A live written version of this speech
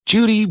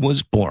Judy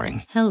was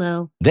boring.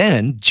 Hello.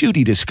 Then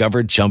Judy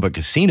discovered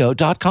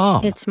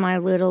ChumbaCasino.com. It's my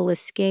little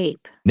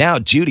escape. Now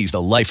Judy's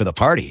the life of the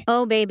party.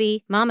 Oh,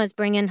 baby, mama's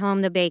bringing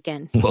home the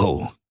bacon.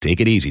 Whoa,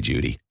 take it easy,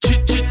 Judy.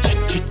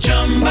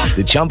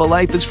 The Chumba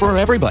life is for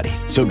everybody.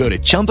 So go to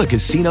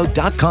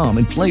ChumbaCasino.com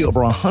and play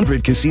over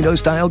 100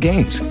 casino-style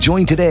games.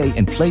 Join today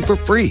and play for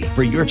free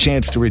for your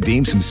chance to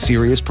redeem some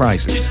serious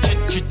prizes.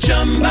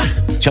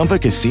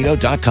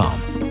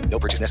 ChumbaCasino.com. No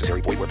purchase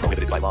necessary. Void where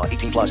prohibited by law.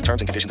 18 plus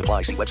terms and conditions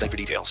apply. See website for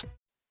details.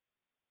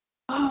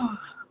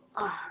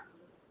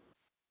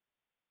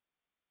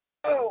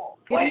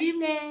 Good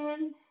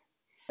evening.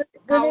 Good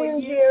How are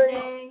evening, you Jerry.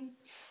 today?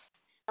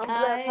 I'm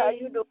blessed. How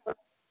you doing?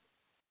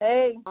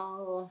 Hey,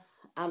 Oh,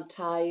 I'm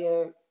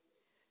tired.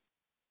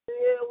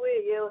 yeah,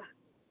 with you.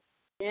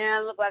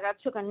 Yeah, it looked like I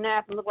took a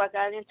nap. It looked like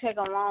I didn't take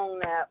a long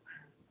nap.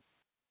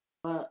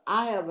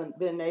 I haven't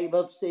been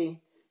able to see.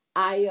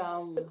 I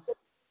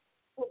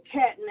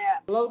Cat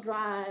nap. blow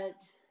dried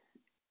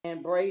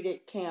and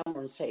braided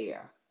Cameron's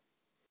hair,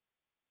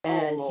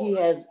 and he Lord.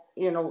 has,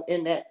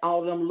 in that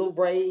all them little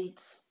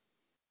braids.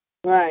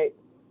 Right.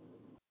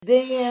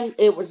 Then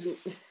it was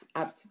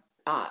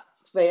I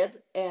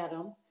fed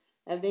Adam,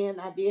 and then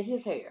I did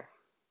his hair.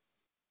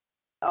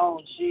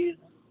 Oh, jeez.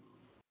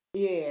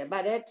 Yeah,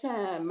 by that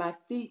time my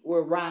feet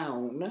were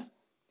round,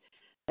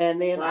 and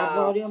then I Wow.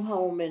 brought him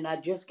home, and I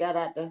just got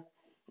out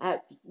I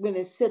went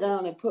and sit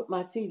down and put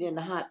my feet in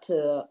the hot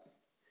tub.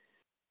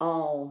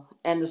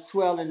 And the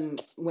swelling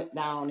went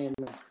down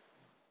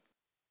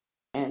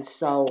and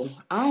so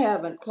I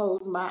haven't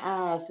closed my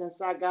eyes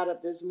since I got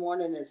up this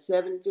morning at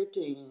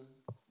 7:15.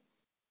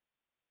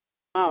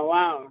 Oh,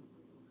 wow.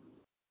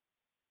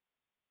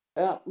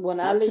 When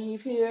I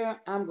leave here,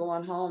 I'm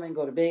going home and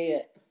go to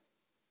bed. I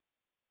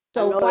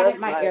So know why that's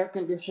did my right. air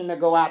conditioner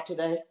go out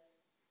today?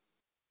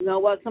 You know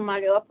what?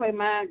 Somebody else pay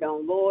mine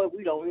down. Lord,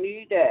 we don't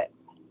need that.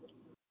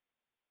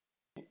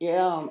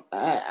 Yeah,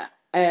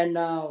 and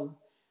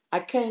I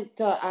can't.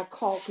 I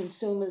call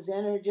Consumers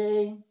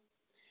Energy,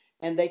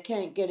 and they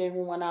can't get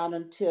anyone out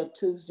until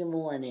Tuesday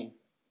morning.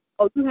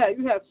 Oh, you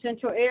have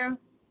central air?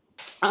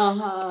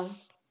 Uh-huh.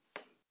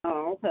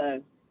 Oh,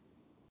 okay.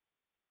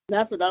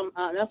 That's what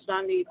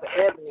I need for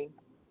Ebony.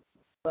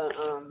 But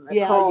I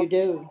Yeah, called. you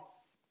do.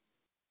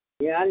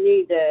 Yeah, I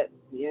need that.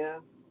 Yeah.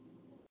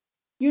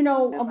 If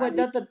I When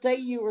the need. other day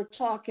you were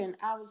talking,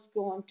 I was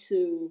going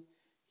to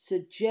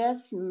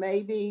suggest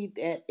maybe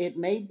that it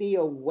may be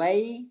a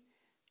way,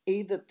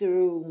 either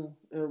through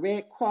the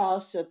Red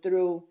Cross or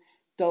through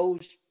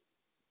those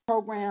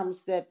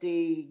programs that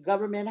the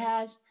government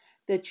has,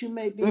 that you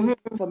may be,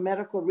 Mm-hmm. for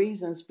medical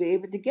reasons, be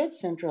able to get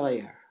central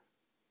air.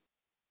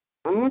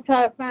 I'm gonna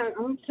try to find.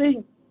 I'm gonna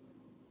see.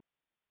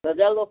 But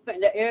that little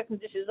the air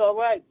conditioner's all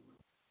right.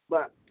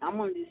 But I'm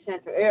gonna do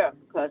central air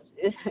because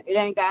it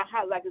ain't got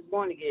hot like it's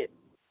going to get.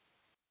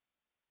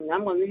 And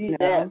I'm gonna need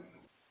that. No,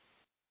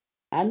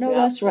 I know Yeah.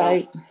 that's So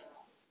right.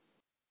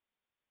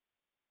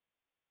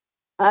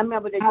 I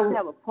remember they used to I,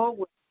 have a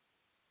program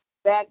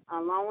back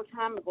a long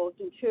time ago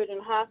through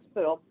Children's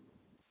Hospital.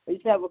 They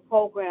used to have a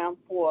program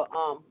for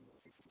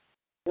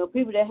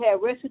people that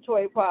had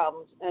respiratory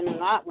problems. And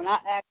when I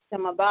asked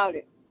them about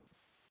it,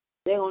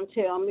 they're gonna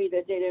tell me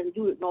that they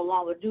didn't no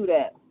longer do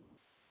that.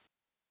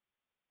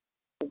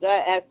 Because I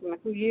asked them a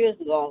few years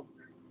ago,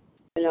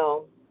 you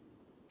know.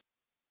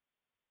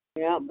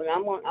 Yeah, but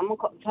I'm gonna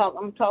talk.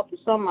 I'm gonna talk to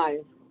somebody.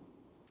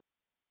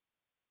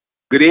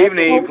 Good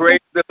evening. Praise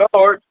the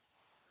Lord.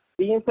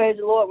 Praise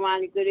the Lord,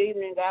 Ronnie. Good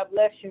evening. God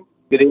bless you.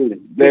 Good evening.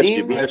 Good Bless you.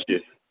 evening. Bless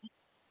you.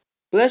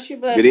 Bless you,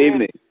 bless Good you.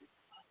 evening.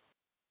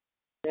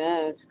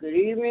 Yes. Good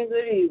evening.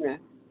 Good evening.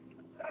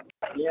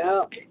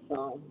 Yeah.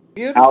 So.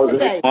 Beautiful How's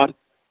day. everyone?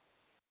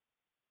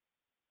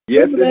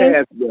 Yes, it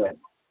has been.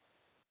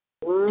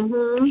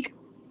 Mhm.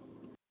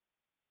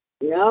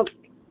 Yep.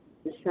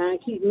 Just trying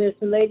to keep Miss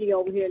Lady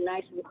over here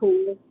nice and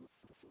cool.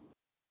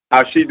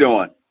 How's she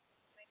doing?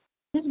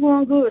 She's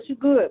going good. She's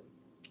good.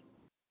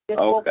 Just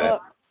woke Okay.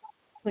 up,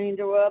 cleaned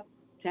her up,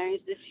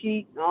 changed the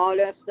sheet, and all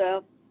that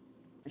stuff.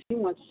 And she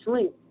went to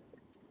sleep.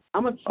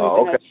 I'm gonna sleep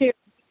in that chair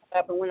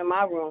up and went in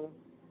my room.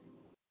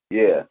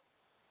 Yeah.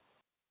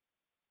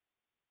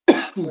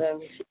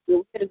 Well,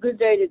 we had a good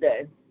day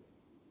today.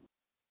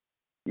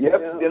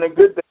 Yep, Yeah. been a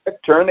good day.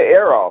 Turn the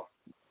air off.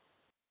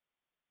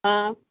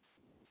 Huh?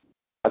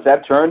 I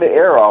said turn the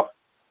air off.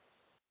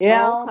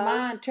 Yeah, Okay.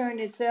 mine turned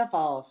itself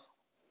off.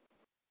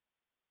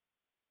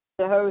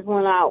 So hers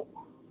went out.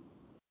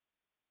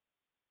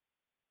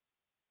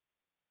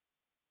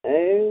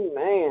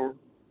 Amen.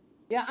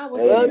 Yeah, I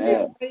was sitting there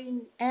Amen.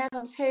 braiding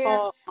Adam's hair.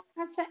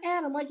 I said,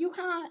 Adam, are you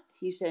hot?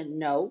 He said,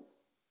 no.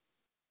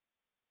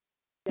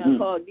 I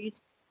called these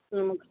for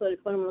them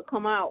to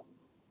come out.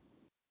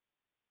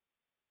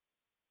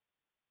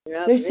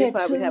 Yeah, They said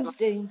probably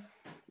Tuesday.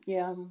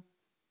 Yeah.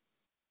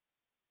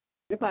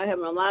 They're probably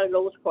having a lot of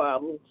those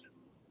problems.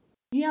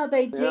 Yeah,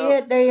 they Yep.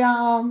 did. They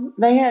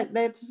had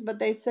that's but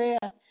they said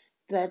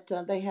that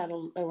they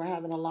were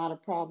having a lot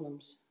of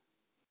problems.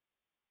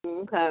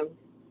 Okay.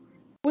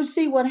 Well,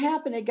 see what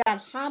happened. It got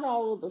hot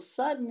all of a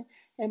sudden,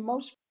 and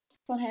most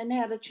hadn't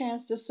had a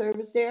chance to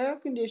service their air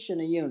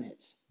conditioner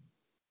units.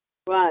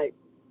 Right.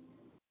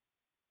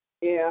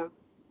 Yeah.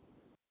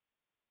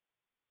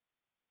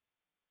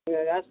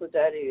 Yeah, that's what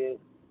that is.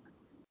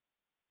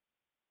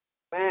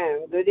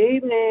 Man, good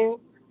evening.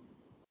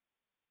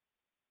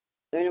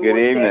 Any Good more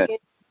evening.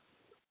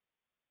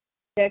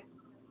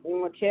 any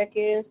more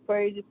check-ins,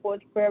 praise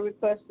reports, prayer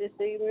requests this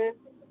evening?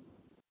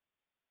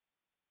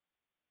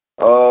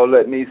 Oh,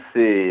 let me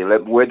see.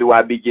 Where do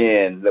I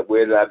begin?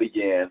 Where do I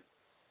begin?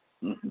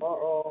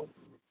 Uh-oh.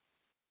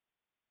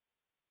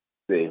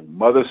 See,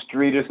 Mother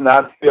Street is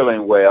not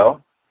feeling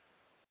well.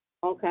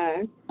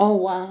 Okay. Oh,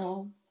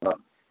 wow.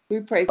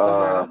 We pray for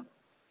her.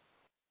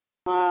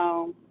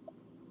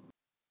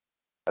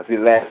 I see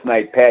last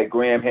night Pat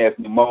Graham has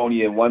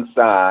pneumonia in one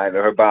side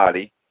of her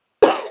body.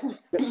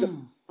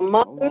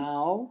 Mother?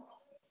 Wow.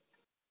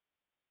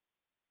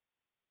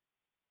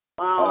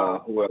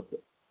 Wow. Who else?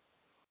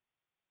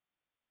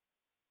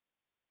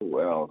 Who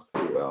else?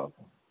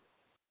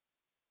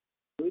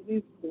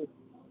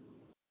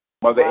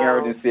 Mother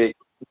Aaron is sick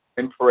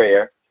in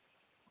prayer.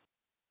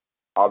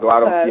 Although I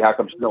don't see how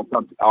come she don't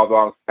come. Although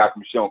I don't see how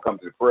come she don't come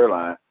to the prayer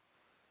line.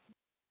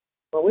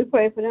 Well, we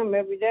pray for them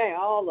every day,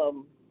 all of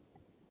them.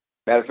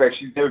 Matter of fact,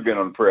 she's never been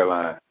on the prayer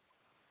line.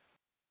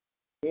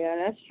 Yeah,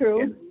 that's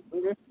true. In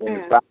the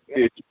 5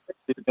 years,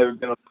 she's never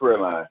been on the prayer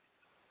line.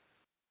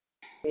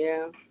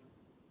 Yeah.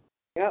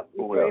 Yep.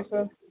 We pray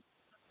for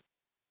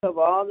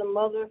cover all the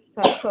mothers.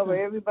 Try to cover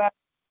everybody.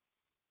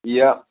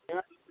 Yep.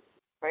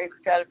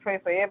 Try to pray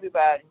for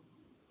everybody.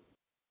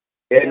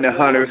 Edna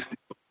Hunter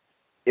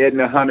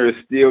is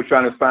still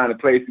trying to find a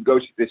place to go.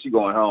 She said she's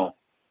going home.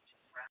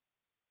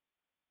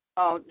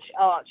 Oh,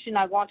 she's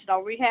not going to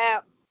no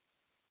rehab?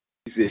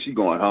 She said she's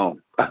going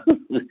home. She's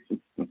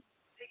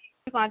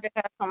going to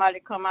have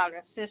somebody come out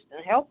and assist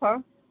and help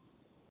her.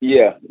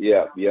 Yeah.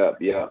 Yeah. Well,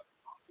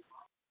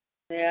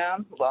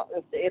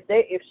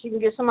 if she can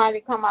get somebody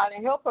to come out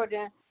and help her,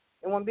 then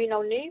there won't be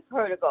no need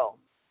for her to go.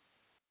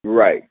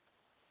 Right.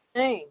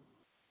 Thing.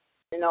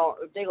 You know,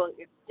 if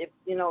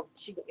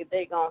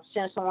they gonna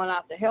send someone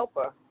out to help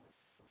her.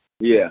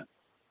 Yeah.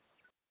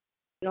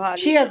 You know how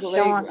she has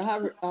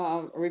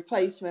a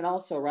replacement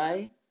also,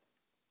 right?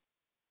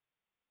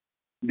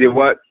 Did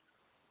what?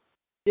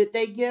 Did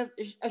they give?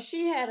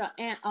 She had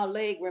a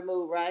leg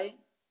removed, right?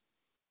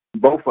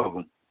 Both of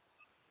them.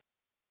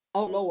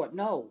 Oh Lord,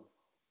 no.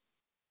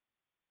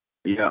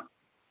 Yeah.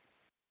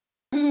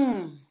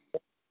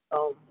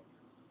 So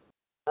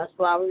that's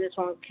why we just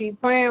want to keep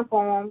praying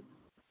for them.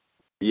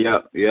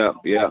 Yeah.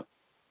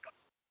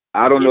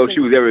 I don't know if she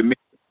was ever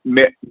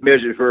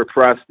measured for her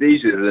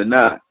prosthesis or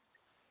not.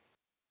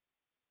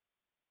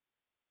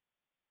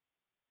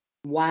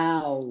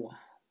 Wow.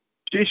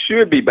 She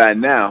should be by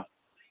now.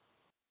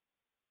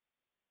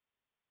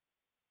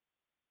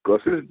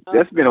 Because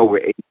that's been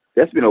over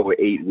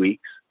 8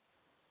 weeks.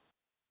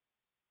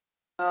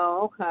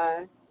 Oh,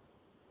 okay.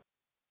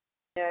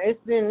 Yeah,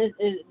 it's been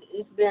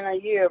a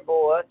year,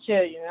 boy. I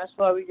tell you, that's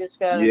why we just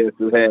gotta. Yes,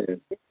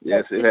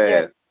 it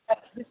has.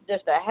 This is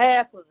just a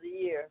half of the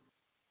year.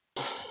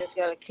 Just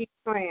gotta keep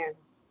praying.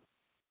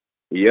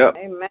 Yep.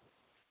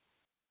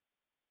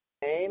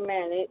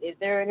 Amen. Is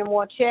there any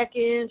more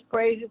check-ins,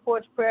 praise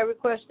reports, prayer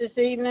requests this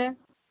evening?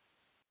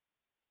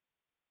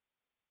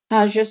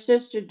 How's your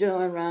sister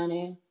doing,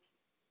 Ronnie?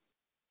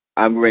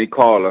 I'm ready to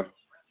call her.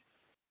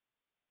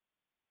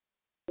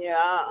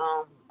 Yeah,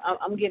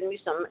 I'm getting me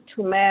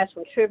 2 masks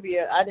from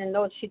Trivia. I didn't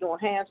know she doing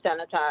hand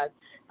sanitizer.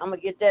 I'm gonna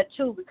get that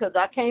too because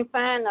I can't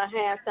find the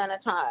hand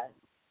sanitizer.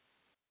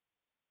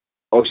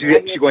 Oh, she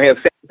gonna have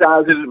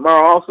sanitizer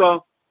tomorrow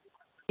also?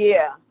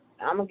 Yeah,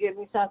 I'm gonna get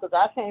me some because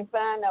I can't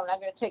find them.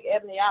 I'm gonna take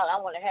Ebony out. I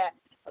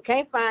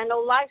can't find no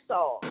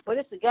Lysol. But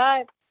it's the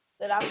guy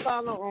that I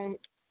follow on.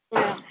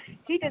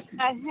 He just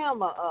got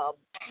him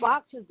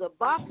boxes of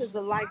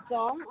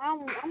Lysol.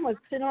 I'm gonna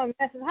send him a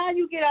message. How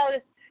you get all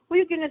this? Where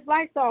you getting this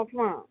Lysol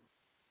from?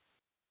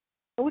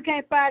 We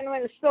can't find them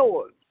in the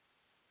stores.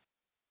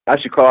 I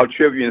should call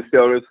Trivia and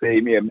tell her to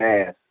save me a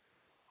mask.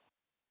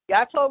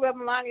 Yeah, I told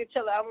Reverend Lonnie to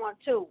tell her I want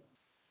 2.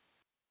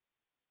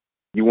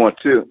 You want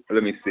 2?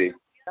 Let me see.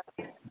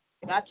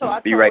 I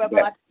told Be right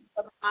Reverend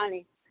back.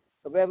 Lonnie.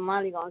 So Reverend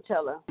Lonnie gonna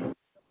tell her.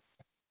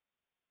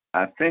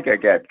 I think I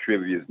got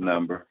Trivia's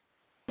number.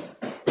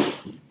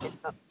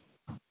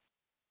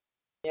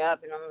 Yeah, I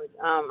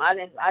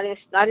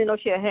didn't know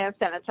she had hand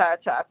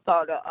sanitizer till I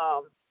saw the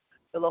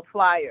little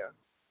flyer.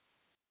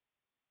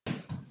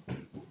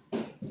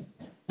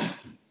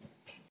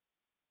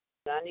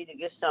 I need to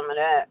get some of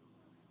that.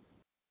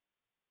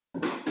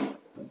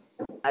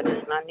 I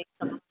need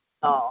some.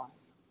 Oh.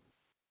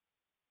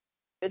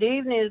 Good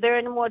evening. Is there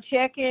any more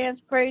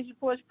check-ins, praise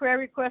reports, prayer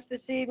requests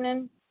this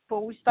evening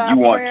before we start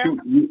prayer?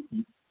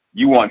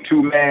 You want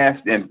 2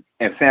 masks and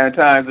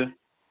sanitizer?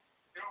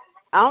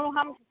 I don't know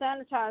how much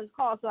sanitizer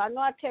costs, so I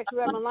know I text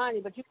Reverend Lonnie,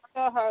 but you can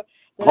tell her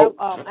that I'm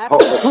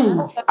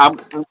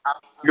going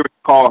to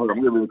call her.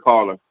 I'm going to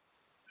call her.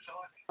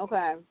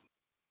 Okay.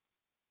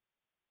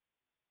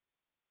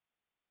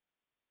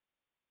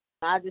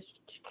 I just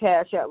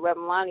cash out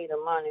Reverend Lonnie the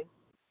money.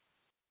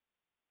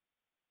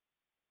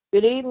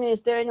 Good evening. Is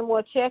there any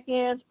more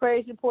check-ins,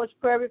 praise reports,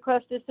 prayer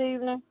requests this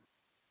evening?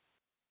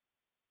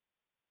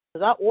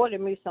 Because I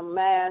ordered me some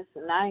masks,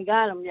 and I ain't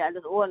got them yet. I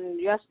just ordered them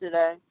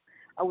yesterday.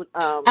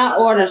 I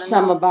ordered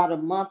some about a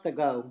month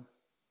ago.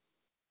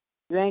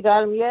 You ain't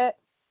got them yet?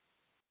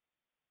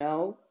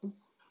 No.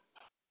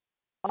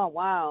 Oh,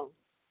 wow.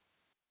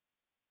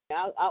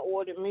 I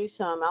ordered me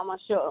some. I'm not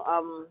sure.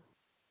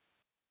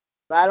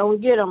 If I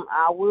don't get them,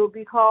 I will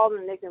be called,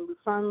 and they can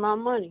refund my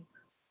money.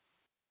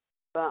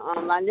 But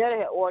Lynetta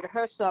had ordered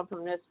her some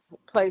from this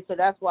place, so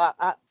that's why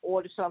I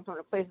ordered some from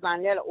the place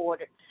Lynetta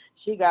ordered.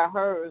 She got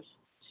hers.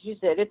 She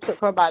said it took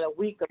her about a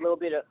week, a little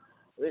bit of,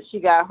 but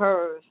she got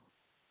hers.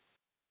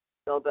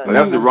 So, but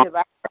that's the wrong.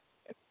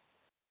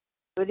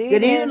 Good evening.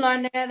 Good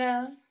evening,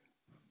 Lynetta.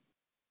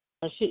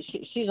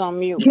 She's on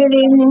mute. Good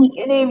evening.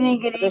 Good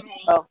evening. Good evening.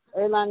 Oh,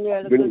 hey,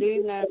 Lynetta. Good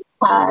evening.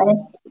 Hi.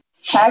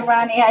 Hi,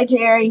 Ronnie. Hi,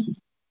 Jerry.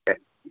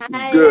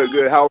 Hi.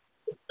 Good. How?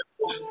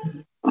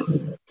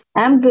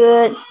 I'm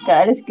good.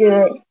 God is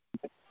good.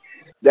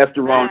 That's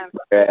the wrong.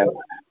 I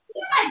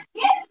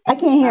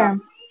can't hear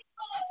him.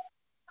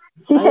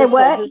 She said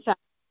what?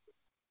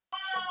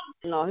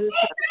 No, he was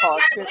trying to call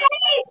Trish.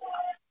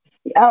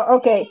 Oh,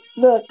 okay.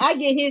 Look, I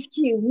get his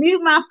cue.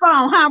 Mute my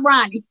phone, huh,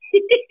 Ronnie?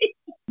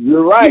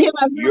 You're right.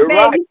 You're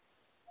right.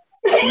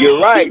 You're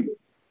right.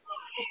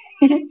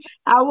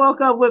 I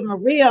woke up with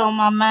Maria on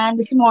my mind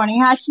this morning.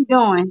 How's she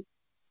doing?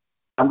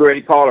 I'm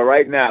ready to call her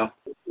right now.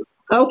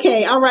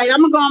 Okay. All right.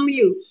 I'm going to go on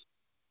mute.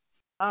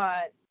 All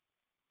right.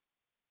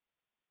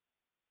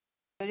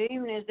 Good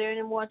evening. Is there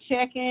any more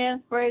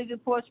check-ins, praise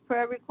reports,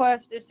 prayer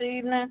requests this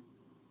evening?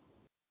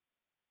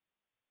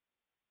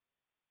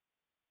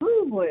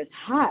 Ooh, boy, it's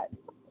hot.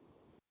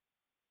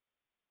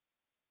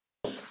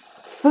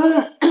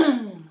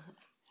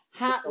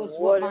 Hot was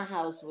what my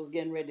house was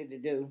getting ready to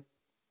do.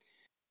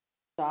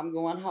 So I'm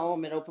going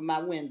home and open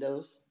my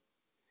windows.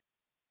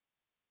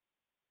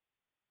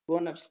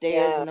 Going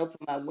upstairs and open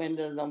my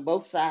windows on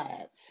both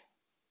sides.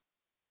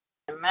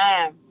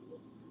 Man.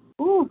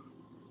 Ooh.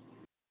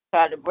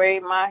 Tried to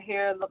braid my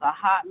hair, look a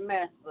hot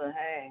mess, but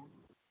hey.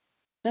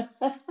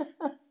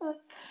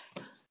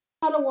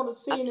 I don't want to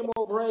see any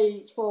more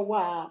braids for a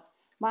while.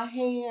 My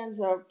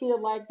hands feel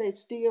like they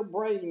still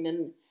braiding,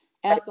 and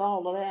after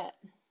all of that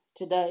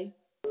today.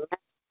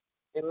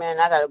 Man,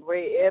 I got to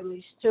braid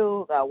Ebony's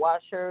too. Got to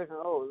wash hers, and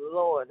oh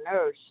Lord,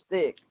 nerves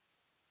thick.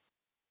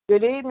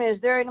 Good evening.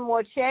 Is there any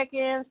more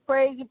check-ins,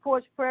 praise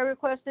reports, prayer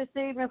requests this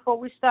evening before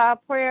we start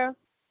prayer?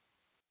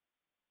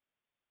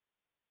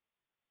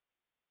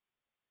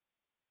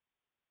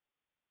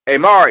 Hey,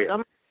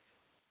 Maria.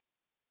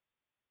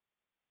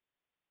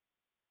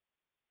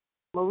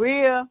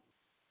 Maria.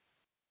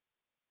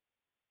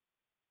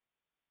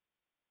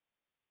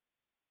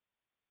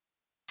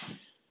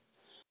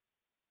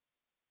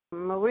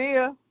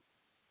 Maria.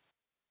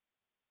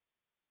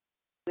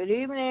 Good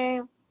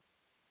evening.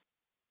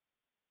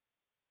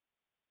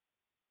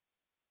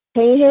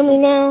 Can you hear me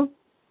now?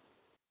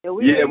 Yeah,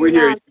 we hear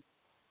you.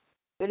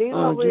 Good evening,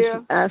 Maria.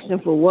 Just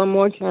asking for one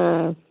more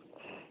time.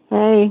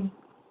 Hey.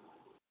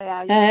 Hey,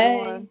 how you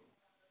doing?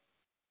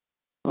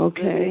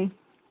 Okay.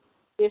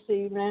 This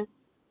evening.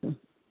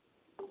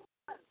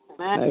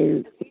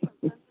 Man.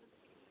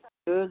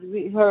 Good to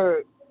be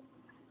heard.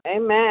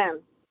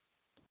 Amen.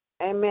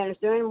 Amen. Is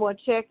there any more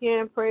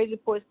check-in, praise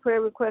reports,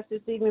 prayer requests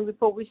this evening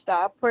before we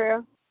start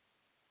prayer?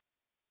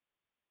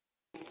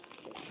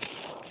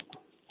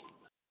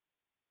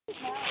 Thank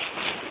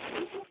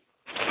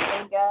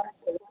God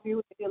for the few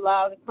that you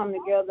allowed to come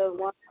together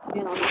once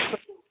again on this prayer.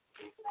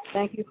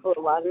 Thank you for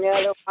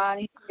Lynetta,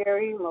 Ronnie,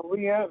 Jerry,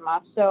 Maria, and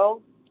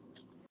myself.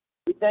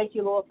 We thank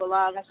you, Lord, for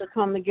allowing us to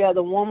come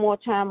together one more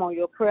time on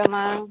your prayer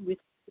line. We thank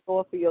you,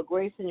 Lord, for your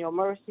grace and your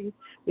mercy.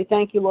 We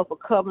thank you, Lord, for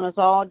covering us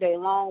all day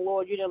long.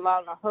 Lord, you didn't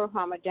allow no hurt,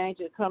 harm, or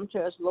danger to come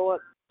to us, Lord.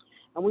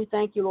 And we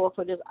thank you, Lord,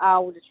 for this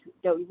hour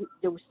that we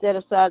set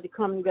aside to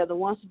come together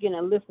once again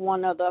and lift one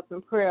another up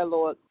in prayer,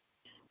 Lord.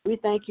 We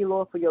thank you,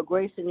 Lord, for your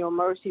grace and your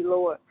mercy,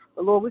 Lord.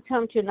 But, Lord, we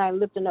come tonight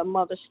lifting up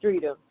Mother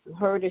Streeter. We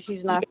heard that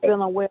she's not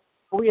feeling well.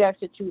 We ask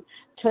that you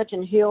touch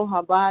and heal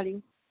her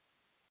body.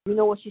 You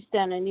know what she's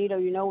standing in need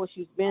of. You know what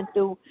she's been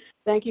through.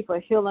 Thank you for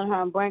healing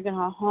her and bringing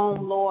her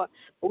home, Lord.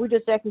 But we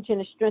just ask you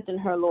to strengthen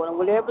her, Lord. And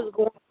whatever's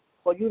going on,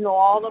 Lord, you know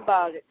all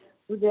about it.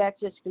 We just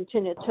ask you to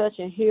continue to touch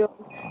and heal.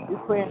 We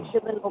pray and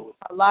healing over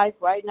her life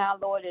right now,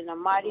 Lord, in the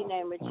mighty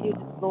name of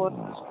Jesus, Lord.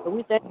 And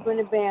we thank you in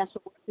advance for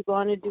what you're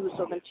going to do.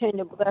 So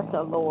continue to bless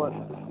her, Lord.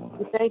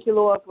 We thank you,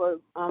 Lord, for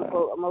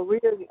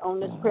Maria on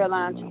this prayer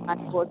line tonight,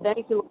 Lord.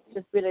 Thank you, Lord, for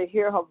just being able to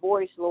hear her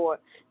voice, Lord.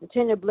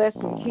 Continue to bless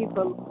and keep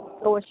her,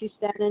 Lord, she's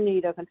standing in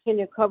need of.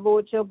 Continue to cover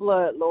with your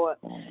blood, Lord.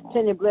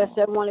 Continue to bless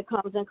everyone that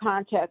comes in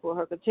contact with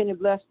her. Continue to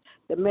bless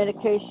the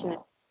medication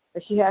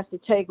that she has to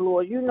take,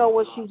 Lord. You know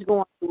what she's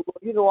going through,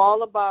 Lord. You know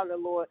all about her,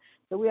 Lord.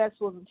 So we ask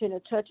for continue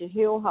to touch and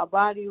heal her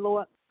body,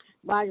 Lord.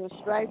 By your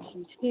stripes,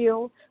 she's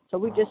healed. So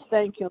we just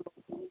thank you,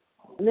 Lord.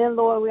 And then,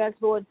 Lord, we ask,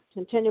 Lord,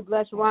 continue to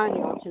bless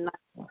Ronnie on tonight.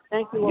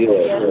 Thank you, Lord,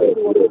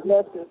 for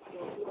blessing.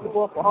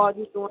 Lord, for all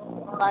you're doing in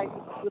your life.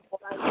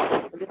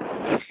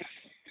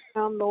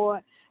 him,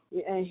 Lord,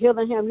 and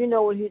healing him. You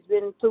know what he's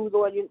been through,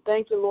 Lord.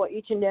 Thank you, Lord,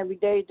 each and every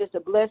day. Just a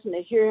blessing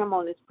to hear him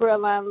on this prayer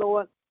line,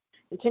 Lord.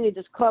 Continue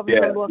to cover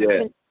him, Lord.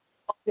 Continue to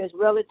help his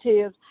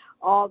relatives,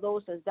 all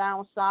those that's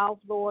down south,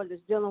 Lord,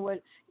 that's dealing with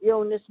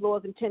illness,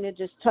 Lord. Continue to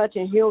just touch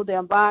and heal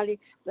their body.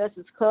 Bless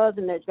his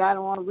cousin that got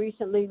on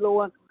recently,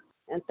 Lord.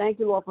 And thank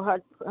you, Lord, for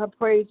her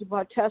praise, for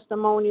her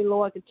testimony,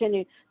 Lord.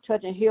 Continue to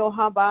touch and heal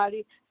her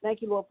body.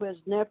 Thank you, Lord, for his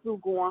nephew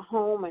going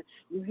home and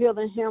you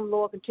healing him,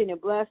 Lord. Continue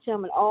to bless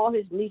him and all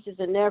his nieces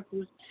and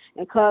nephews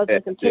and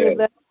cousins. Continue to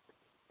bless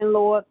him,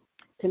 Lord.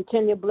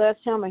 Continue to bless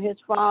him and his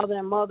father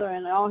and mother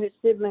and all his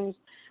siblings.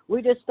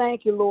 We just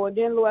thank you, Lord.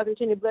 Then, Lord,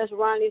 continue to bless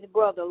Ronnie's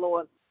brother,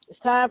 Lord. It's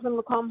time for him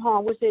to come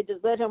home. We say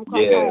just let him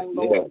come home,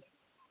 Lord.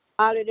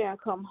 Out of there and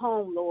come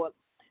home, Lord.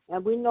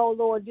 And we know,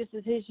 Lord, this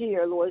is his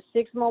year, Lord.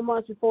 6 more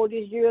months before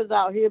this year is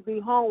out. He'll be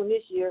home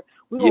this year.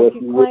 We're going to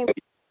keep claiming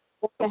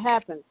what can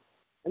happen.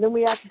 And then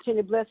we have to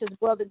continue to bless his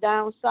brother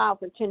down south.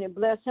 Continue to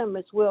bless him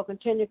as well.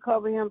 Continue to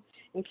cover him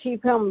and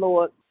keep him,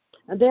 Lord.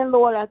 And then,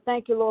 Lord, I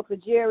thank you, Lord, for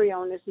Jerry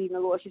on this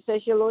evening, Lord. She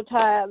says she's a little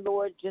tired,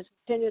 Lord. Just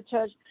continue to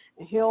touch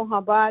and heal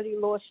her body,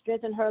 Lord.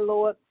 Strengthen her,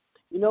 Lord.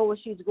 You know what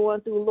she's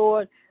going through,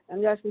 Lord.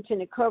 And just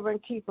continue to cover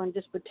and keep her and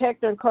just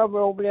protect her and cover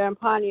her over there in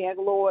Pontiac,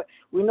 Lord.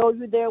 We know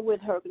you're there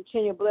with her.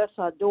 Continue to bless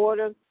her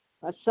daughter,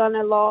 her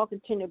son-in-law.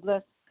 Continue to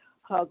bless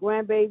her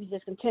grandbabies.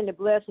 Just continue to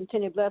bless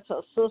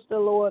her sister,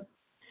 Lord.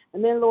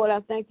 And then, Lord, I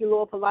thank you,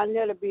 Lord, for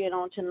Lynetta being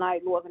on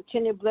tonight, Lord.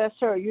 Continue to bless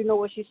her. You know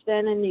what she's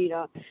standing in need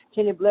of.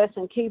 Continue to bless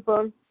and keep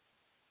her.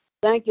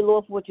 Thank you,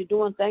 Lord, for what you're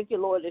doing. Thank you,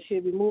 Lord, that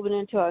she'll be moving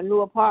into her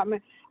new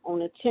apartment on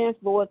the 10th,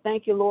 Lord.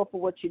 Thank you, Lord,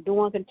 for what you're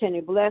doing. Continue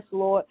to bless,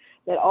 Lord,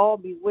 that all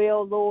be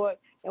well, Lord.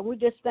 And we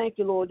just thank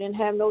you, Lord. Didn't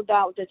have no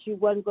doubt that you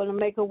wasn't going to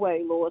make a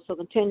way, Lord. So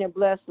continue to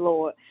bless,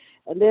 Lord.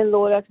 And then,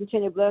 Lord, I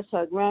continue to bless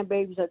her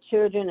grandbabies, her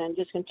children, and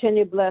just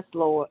continue to bless,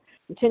 Lord.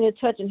 Continue to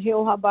touch and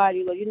heal her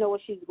body, Lord. You know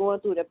what she's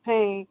going through, the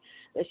pain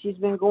that she's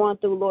been going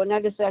through, Lord. And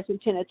I just ask you to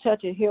continue to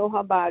touch and heal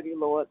her body,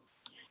 Lord.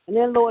 And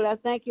then, Lord, I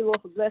thank you,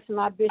 Lord, for blessing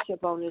our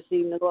bishop on this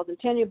evening, Lord.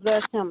 Continue to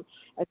bless him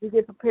as we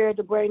get prepared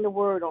to bring the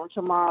word on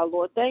tomorrow,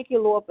 Lord. Thank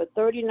you, Lord, for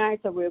 30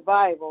 nights of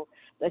revival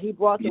that he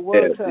brought the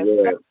word to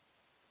us,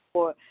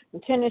 Lord.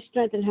 Continue to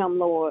strengthen him,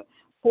 Lord.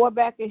 Pour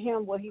back in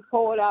him what he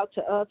poured out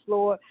to us,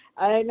 Lord.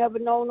 I ain't never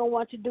known no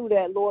one to do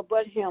that, Lord,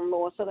 but him,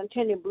 Lord. So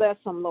continue to bless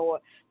him,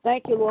 Lord.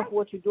 Thank you, Lord, for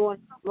what you're doing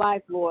in his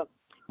life, Lord.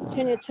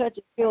 Continue to touch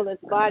and heal his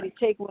body,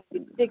 take away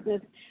his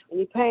sickness,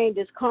 any pain,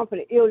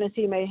 discomfort, illness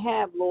he may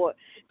have, Lord.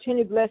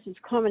 Continue to bless his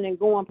coming and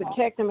going.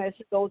 Protect him as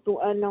he goes through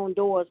unknown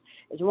doors.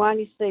 As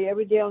Ronnie say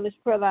every day on this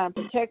prayer line,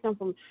 protect him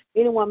from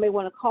anyone may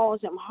want to cause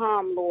him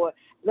harm, Lord.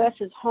 Bless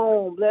his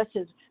home, bless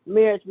his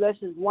marriage, bless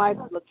his wife,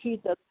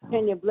 Lakeitha.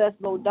 Continue to bless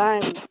Lord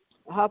Diamond,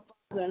 her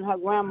father and her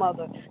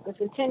grandmother. Let's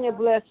continue to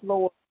bless,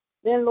 Lord.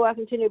 Then, Lord, I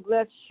continue to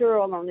bless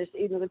Cheryl on this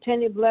evening.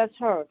 Continue to bless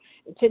her.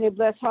 Continue to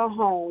bless her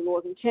home,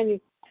 Lord. Continue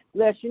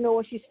bless, you know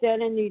what she's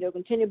standing in need of.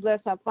 Continue to bless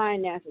her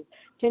finances.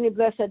 Continue to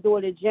bless her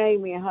daughter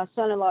Jamie and her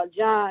son-in-law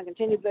John.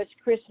 Continue to bless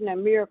Kristen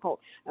and Miracle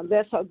and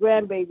bless her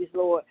grandbabies,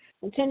 Lord.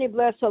 Continue to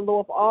bless her,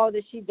 Lord, for all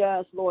that she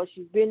does, Lord.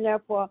 She's been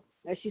there for,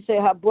 as she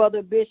said, her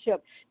brother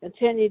Bishop.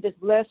 Continue to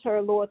bless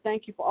her, Lord.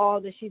 Thank you for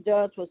all that she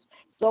does for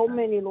so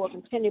many, Lord.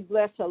 Continue to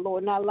bless her,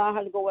 Lord. Not allow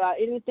her to go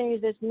without anything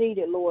that's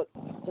needed, Lord.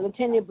 So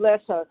continue to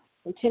bless her.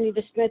 Continue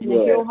to strengthen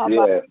and heal her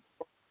body.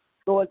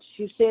 Lord,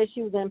 she said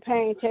she was in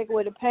pain. Take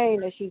away the pain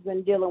that she's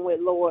been dealing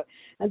with, Lord.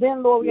 And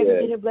then, Lord, we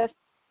continue to bless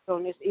her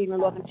on this evening,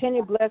 Lord.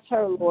 Continue to bless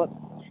her, Lord.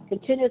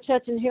 Continue to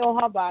touch and heal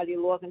her body,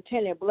 Lord.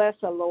 Continue to bless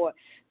her, Lord.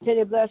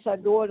 Continue to bless her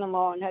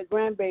daughter-in-law and her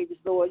grandbabies,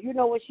 Lord. You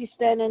know what she's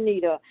standing in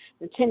need of.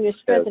 Continue to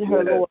strengthen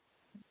her, Lord.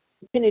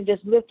 Continue to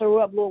just lift her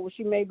up, Lord, when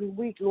she may be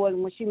weak, Lord,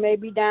 and when she may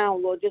be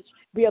down, Lord. Just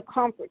be a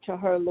comfort to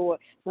her, Lord.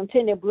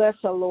 Continue to bless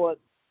her, Lord.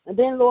 And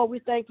then, Lord, we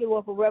thank you,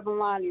 Lord, for Reverend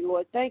Lonnie,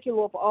 Lord. Thank you,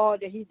 Lord, for all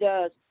that he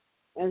does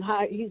and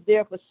how he's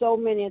there for so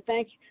many. And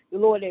thank you,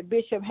 Lord, that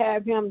Bishop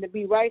have him to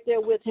be right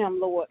there with him,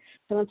 Lord.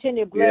 So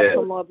continue to bless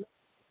him, Lord. Bless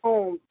his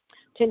home.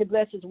 Continue to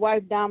bless his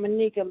wife,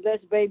 Dominique, and bless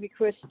baby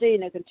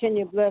Christina.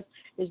 Continue to bless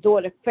his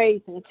daughter,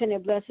 Faith, and continue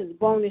to bless his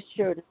bonus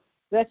children.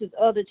 Bless his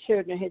other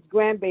children, his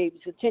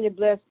grandbabies. Continue to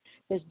bless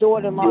his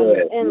daughter-in-law and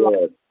his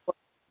in-laws.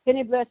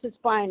 Continue to bless his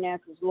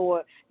finances,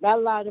 Lord. Not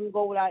allow them to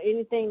go without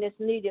anything that's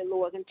needed,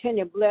 Lord.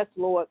 Continue to bless,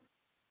 Lord.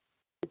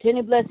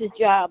 Continue to bless his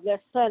job, bless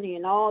Sonny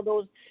and all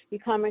those he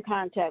come in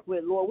contact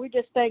with, Lord. We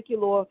just thank you,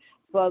 Lord,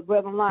 for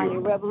Reverend Lonnie.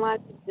 Reverend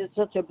Lonnie is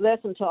such a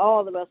blessing to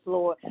all of us,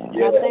 Lord.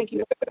 And I thank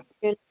you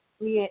for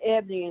me and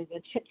Ebony and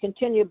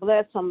continue to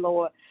bless him,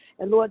 Lord.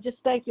 And, Lord, just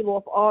thank you,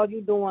 Lord, for all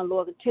you're doing,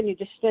 Lord. Continue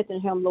to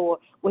strengthen him, Lord,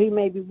 where he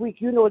may be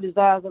weak. You know the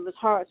desires of his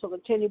heart, so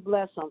continue to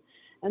bless him.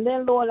 And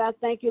then, Lord, I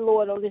thank you,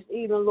 Lord, on this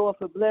evening, Lord,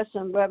 for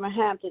blessing Reverend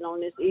Hampton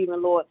on this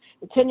evening, Lord.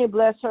 Continue to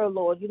bless her,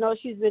 Lord. You know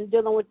she's been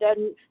dealing with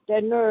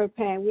that nerve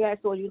pain. We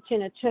ask, Lord, you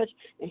continue to touch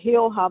and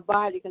heal her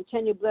body.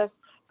 Continue to bless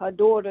her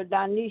daughter,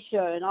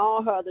 Donisha, and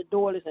all her other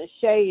daughters, and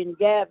Shay and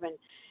Gavin.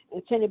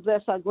 And continue to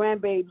bless her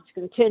grandbabies.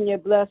 Continue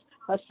to bless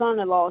her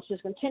son-in-law.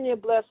 Just continue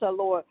to bless her,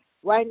 Lord.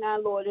 right now,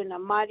 Lord, in the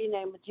mighty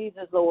name of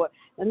Jesus, Lord.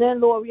 And then,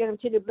 Lord, we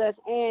continue to bless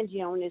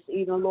Angie on this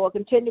evening, Lord.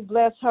 Continue to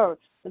bless her.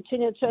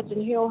 Continue to touch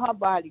and heal her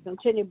body.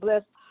 Continue to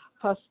bless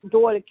her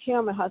daughter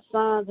Kim and her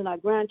sons and her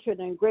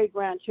grandchildren and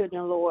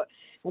great-grandchildren, Lord.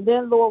 And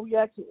then, Lord, we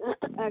ask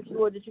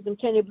Lord, that you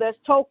continue to bless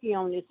Toki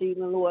on this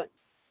evening, Lord.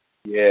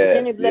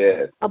 Continue to bless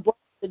her brother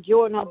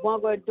Jordan, her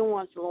brother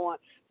Dorrance, Lord.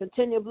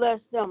 Continue to bless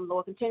them,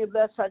 Lord. Continue to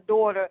bless her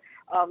daughter.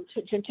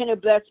 Continue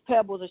to bless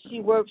Pebbles as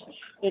she works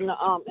in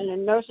the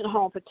nursing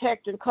home.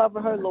 Protect and cover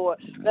her, Lord.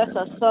 Bless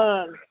her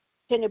son.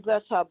 Continue to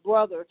bless her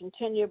brother.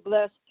 Continue to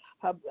bless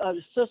her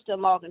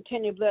sister-in-law.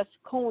 Continue to bless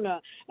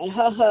Kuna and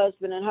her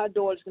husband and her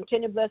daughters.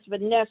 Continue to bless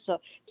Vanessa.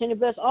 Continue to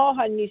bless all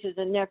her nieces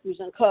and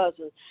nephews and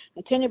cousins.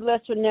 Continue to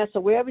bless Vanessa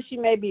wherever she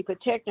may be.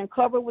 Protect and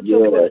cover with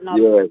your blood.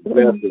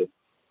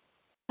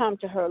 Come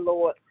to her,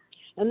 Lord.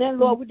 And then,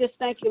 Lord, we just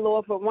thank you,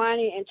 Lord, for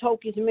Ronnie and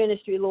Toki's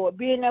ministry, Lord,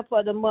 being there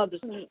for the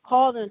mothers,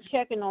 calling and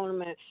checking on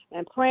them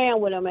and praying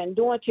with them and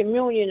doing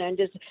communion and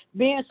just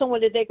being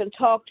someone that they can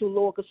talk to,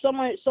 Lord, because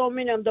so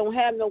many of them don't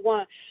have no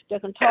one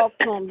that can talk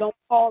to them, don't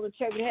call and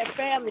check. They have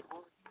family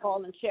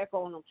call and check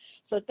on them.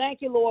 So thank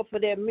you, Lord, for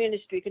their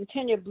ministry.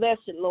 Continue to bless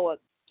it, Lord.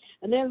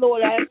 And then,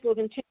 Lord, I ask you to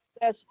continue to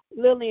bless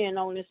Lillian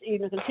on this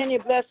evening. Continue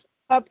to bless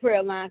her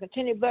prayer line.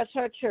 Continue to bless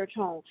her church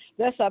home.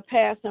 Bless our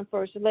pastor and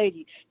first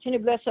lady. Continue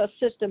to bless her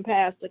assistant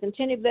pastor.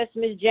 Continue to bless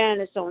Miss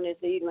Janice on this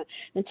evening.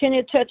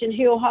 Continue to touch and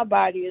heal her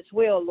body as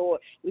well,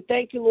 Lord. We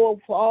thank you,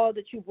 Lord, for all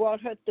that you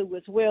brought her through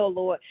as well,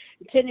 Lord.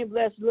 Continue to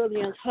bless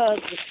Lillian's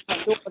husband,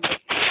 her daughter.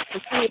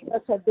 Continue to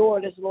bless her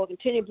daughters, Lord.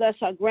 Continue to bless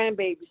her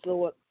grandbabies,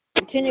 Lord.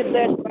 Continue to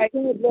bless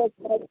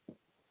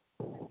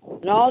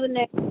and all the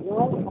next.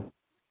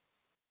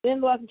 Then,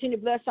 Lord, continue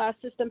to bless our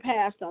assistant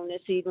pastor on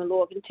this evening,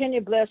 Lord. Continue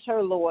to bless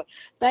her, Lord.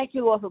 Thank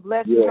you, Lord, for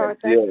blessing her.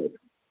 Thank you for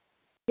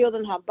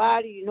healing her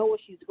body. You know what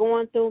she's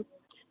going through.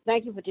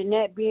 Thank you for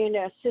Jeanette being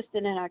their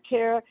assistant in her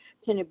care.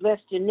 Continue to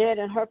bless Jeanette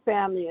and her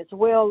family as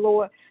well,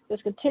 Lord.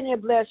 Just continue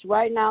to bless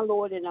right now,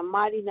 Lord, in the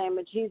mighty name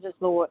of Jesus,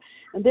 Lord.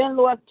 And then,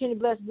 Lord, continue to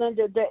bless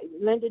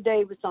Linda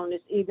Davis on this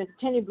evening.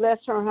 Continue to bless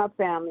her and her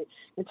family.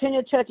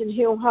 Continue to touch and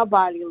heal her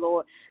body,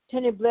 Lord.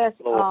 Continue to bless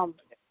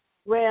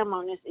Ram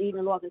on this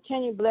evening, Lord.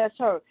 Continue to bless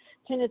her.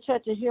 Continue to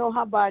touch and heal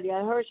her body.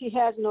 I heard she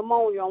has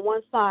pneumonia on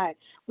one side.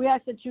 We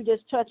ask that you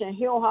just touch and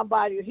heal her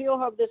body. Heal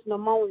her of this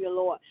pneumonia,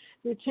 Lord.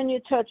 Continue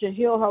to touch and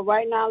heal her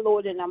right now,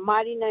 Lord, in the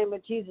mighty name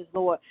of Jesus,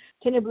 Lord.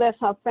 Continue to bless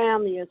her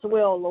family as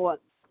well, Lord.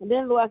 And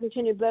then, Lord, I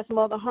continue to bless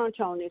Mother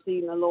Hunter on this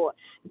evening, Lord.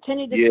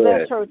 Continue to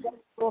bless her,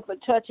 Lord, for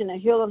touching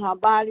and healing her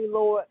body,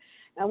 Lord.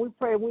 And we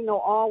pray we know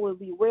all will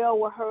be well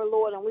with her,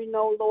 Lord. And we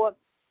know, Lord,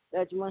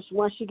 that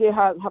once she get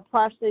her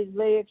prostate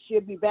legs, she'll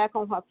be back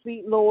on her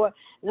feet, Lord.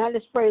 And I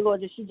just pray,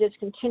 Lord, that she just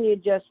continue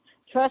just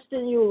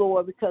trusting you,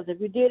 Lord, because if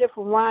you did it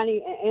for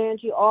Ronnie and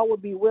Angie, all will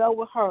be well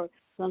with her.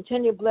 So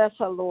continue to bless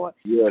her, Lord.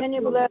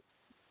 Continue to bless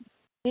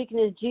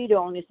Deaconess Jeter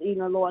on this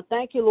evening, Lord.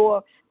 Thank you,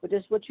 Lord, for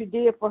just what you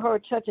did for her,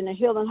 touching and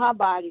healing her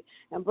body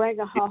and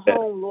bringing her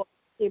home, Lord.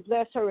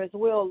 Bless her as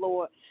well,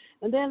 Lord.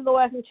 And then,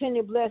 Lord, I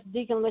continue to bless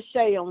Deacon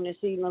Lachey on this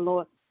evening,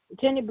 Lord.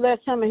 Continue to bless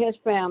him and his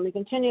family.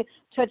 Continue to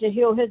touch and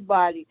heal his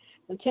body.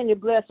 Continue to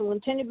bless him.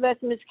 Continue to bless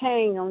Miss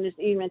Kane on this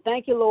evening.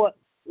 Thank you, Lord.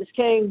 Miss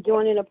Kane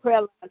joining the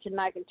prayer line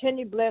tonight.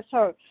 Continue to bless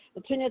her.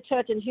 Continue to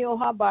touch and heal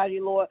her body,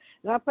 Lord.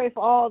 And I pray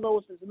for all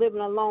those that's living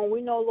alone.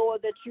 We know,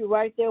 Lord, that you're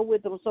right there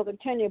with them. So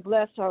continue to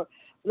bless her.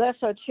 Bless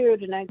her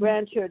children and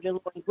grandchildren,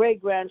 Lord, and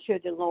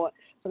great-grandchildren, Lord.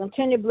 So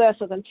continue to bless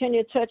her.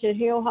 Continue to touch and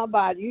heal her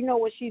body. You know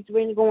what she's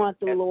been going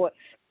through, Lord.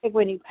 Take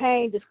any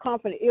pain,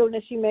 discomfort,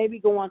 illness she may be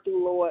going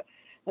through, Lord.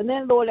 And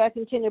then, Lord, I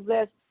continue to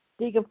bless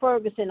Deacon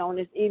Ferguson on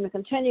this evening.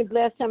 Continue to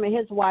bless him and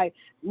his wife,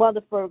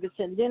 Mother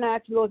Ferguson. Then I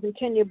ask you, Lord,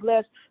 continue to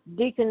bless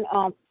Deacon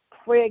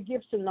Fred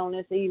Gibson on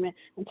this evening.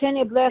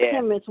 Continue to bless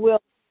him as well.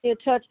 Continue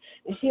to touch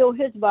and heal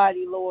his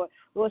body, Lord.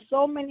 Lord,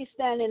 so many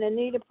standing in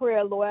need of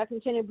prayer, Lord. I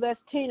continue to bless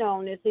Tina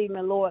on this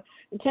evening, Lord.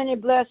 Continue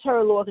to bless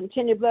her, Lord.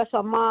 Continue to bless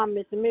her mom,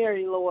 Miss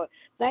Mary, Lord.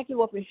 Thank you,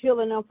 Lord, for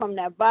healing them from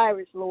that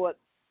virus, Lord.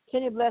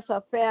 Continue to bless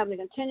her family.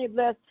 Continue to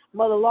bless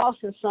Mother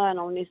Lawson's son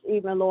on this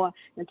evening, Lord.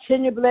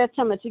 Continue to bless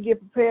him as he get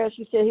prepared.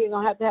 She said he's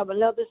going to have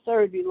another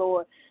surgery,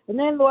 Lord. And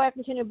then, Lord, I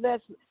continue to bless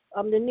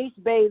Denise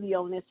Bailey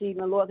on this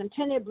evening, Lord.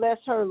 Continue to bless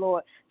her,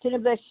 Lord. Continue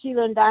to bless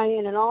Sheila and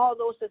Diane and all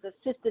those that's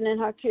assisting in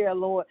her care,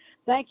 Lord.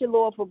 Thank you,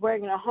 Lord, for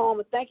bringing her home.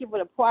 And thank you for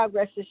the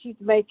progress that she's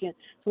making.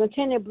 So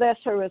continue to bless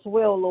her as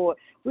well, Lord.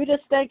 We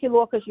just thank you,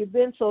 Lord, because you've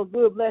been so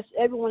good. Bless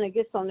everyone that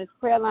gets on this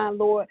prayer line,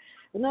 Lord.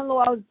 And then,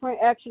 Lord, I was praying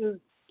actually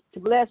to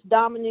bless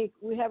Dominic.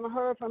 We haven't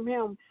heard from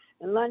him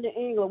in London,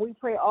 England. We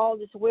pray all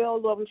is well,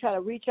 Lord. We try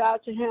to reach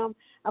out to him.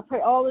 I pray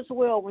all is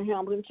well with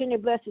him. Continue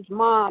to bless his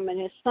mom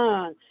and his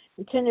son.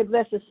 Continue to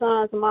bless his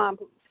son's mom.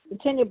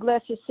 Continue to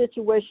bless his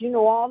situation. You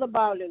know all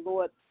about it,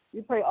 Lord.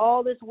 We pray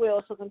all is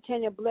well, so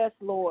continue to bless,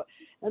 Lord.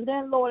 And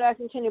then, Lord, I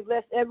continue to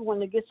bless everyone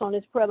that gets on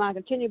this prayer line.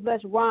 Continue to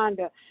bless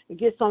Rhonda that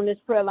gets on this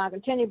prayer line.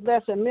 Continue to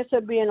bless her. Miss her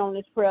being on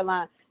this prayer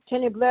line.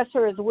 Continue to bless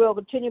her as well.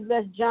 Continue to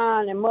bless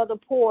John and Mother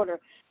Porter.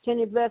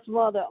 Continue to bless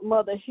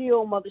Mother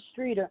Hill, Mother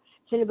Streeter.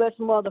 Continue to bless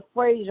Mother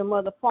Frazier,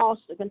 Mother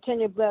Foster.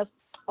 Continue to bless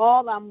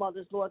all our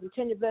mothers, Lord.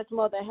 Continue to bless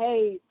Mother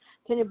Hayes.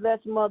 Continue to bless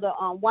Mother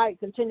White.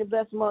 Continue to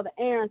bless Mother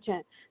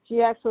Arrington.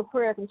 She asks for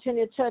prayer.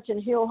 Continue to touch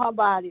and heal her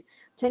body.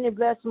 Continue to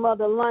bless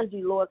Mother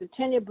Lundy, Lord.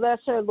 Continue to bless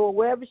her, Lord,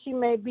 wherever she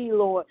may be,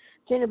 Lord.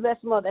 Continue to bless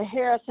Mother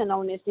Harrison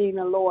on this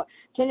evening, Lord.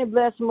 Continue to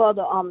bless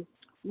Mother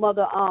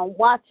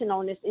Watson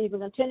on this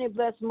evening. Continue to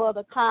bless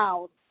Mother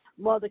Kyles,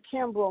 Mother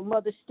Kimbrough,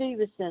 Mother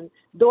Stevenson,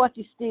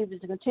 Dorothy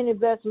Stevenson. Continue to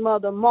bless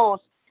Mother Moss.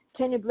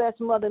 Continue to bless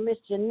Mother Miss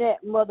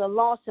Jeanette, Mother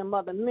Lawson,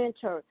 Mother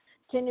Mentor.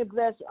 Continue to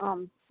bless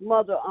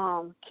Mother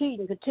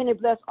Keaton. Continue to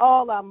bless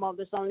all our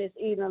mothers on this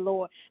evening,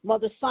 Lord.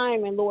 Mother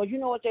Simon, Lord, you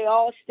know what they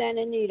all stand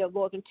in need of,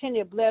 Lord.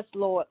 Continue to bless,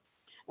 Lord.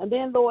 And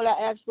then, Lord, I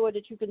ask, Lord,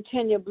 that you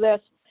continue to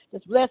bless.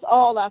 Just bless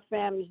all our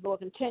families, Lord.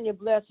 Continue to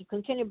bless.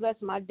 Continue to bless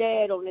my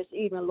dad on this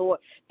evening, Lord.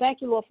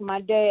 Thank you, Lord, for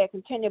my dad.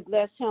 Continue to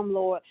bless him,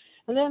 Lord.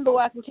 And then,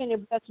 Lord, I continue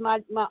to bless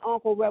my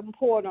uncle, Reverend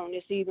Porter, on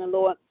this evening,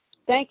 Lord.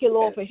 Thank you,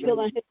 Lord, for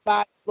healing his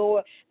body,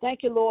 Lord.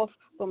 Thank you, Lord,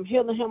 for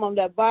healing him on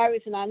that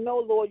virus. And I know,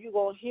 Lord, you're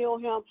going to heal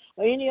him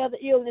or any other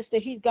illness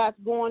that he's got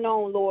going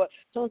on, Lord.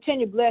 So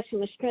continue to bless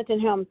him and strengthen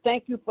him.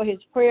 Thank you for his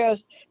prayers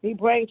he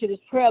brings to this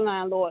prayer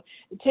line, Lord.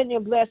 Continue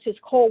to bless his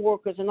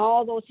co-workers and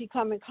all those he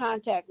come in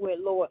contact with,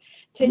 Lord.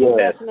 Continue to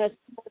bless him as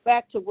he goes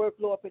back to work,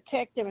 Lord.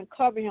 Protect him and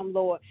cover him,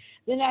 Lord.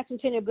 Then I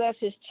continue to bless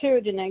his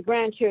children and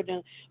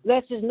grandchildren.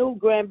 Bless his new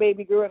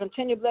grandbaby girl.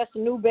 Continue to bless the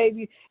new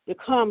baby to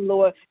come,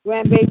 Lord.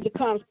 Grandbaby to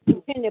come.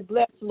 Continue to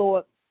bless,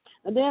 Lord.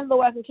 And then,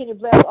 Lord, I continue to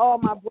bless all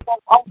my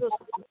brothers.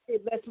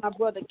 Continue to bless my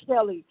brother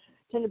Kelly.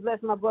 Continue to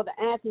bless my brother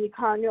Anthony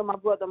Carnell, my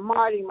brother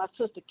Marty, my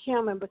sister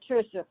Kim and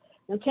Patricia.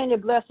 Continue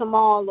to bless them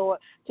all, Lord.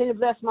 Continue to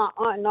bless my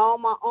aunt and all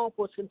my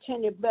uncles.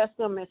 Continue to bless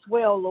them as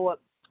well, Lord.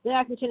 Then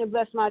I continue to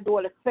bless my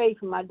daughter Faith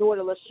and my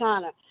daughter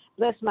LaShawna.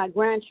 Bless my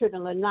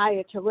grandchildren,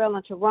 Lanaya, Terrell,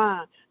 and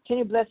Teron.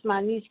 Continue to bless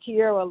my niece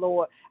Kiera,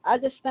 Lord. I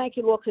just thank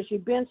you, Lord, because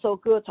you've been so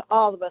good to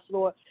all of us,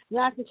 Lord.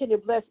 Now I continue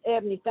to bless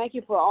Ebony. Thank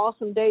you for an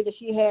awesome day that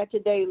she had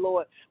today,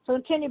 Lord. So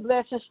continue to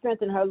bless and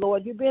strengthen her,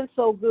 Lord. You've been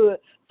so good.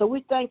 So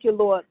we thank you,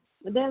 Lord.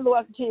 And then, Lord,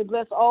 I continue to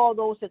bless all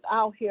those that's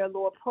out here,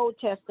 Lord,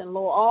 protesting,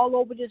 Lord, all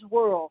over this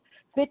world,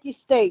 50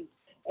 states,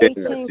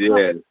 18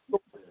 countries.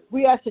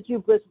 We ask that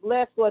you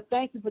bless, Lord.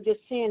 Thank you for just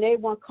seeing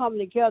everyone coming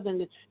together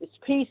and it's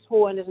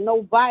peaceful and there's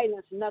no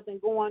violence and nothing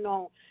going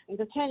on. And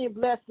continue to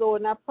bless, Lord.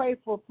 And I pray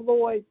for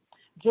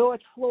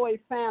George Floyd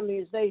family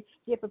as they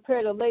get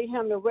prepared to lay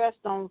him to rest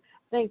on,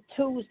 I think,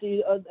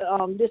 Tuesday,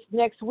 this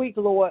next week,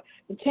 Lord.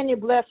 Continue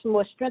to bless them,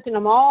 Lord. Strengthen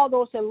them. All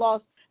those that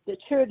lost the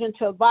children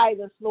to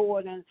violence,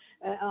 Lord, and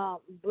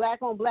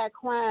black-on-black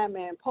crime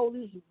and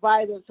police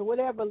violence or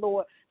whatever,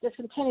 Lord. Just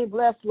continue to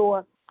bless,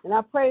 Lord. And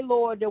I pray,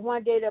 Lord, that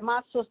one day that my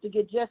sister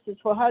get justice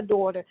for her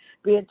daughter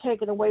being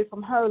taken away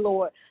from her,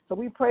 Lord. So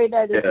we pray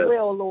that as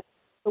well, Lord.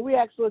 So we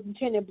ask, Lord,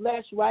 continue to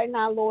bless you right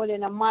now, Lord, in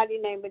the mighty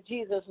name of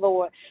Jesus,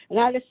 Lord. And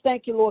I just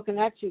thank you, Lord, and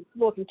actually,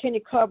 Lord, continue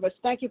to cover us.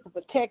 Thank you for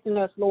protecting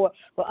us, Lord,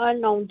 for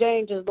unknown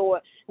dangers,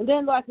 Lord. And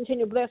then, Lord,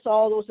 continue to bless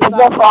all those that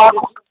are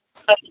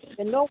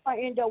and no one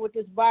end up with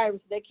this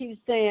virus. They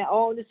keep saying,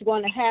 oh, this is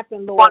going to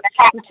happen, Lord.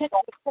 Continue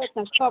to protect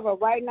and cover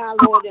right now,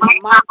 Lord, in the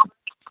mighty name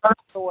of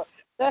Jesus, Lord.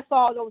 Bless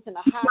all those in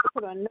the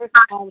hospital and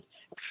nursing homes.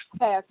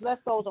 Bless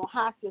those on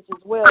hospice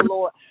as well,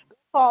 Lord. Bless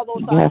all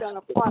those out there on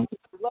the front.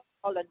 Bless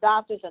all the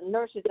doctors and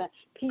nurses and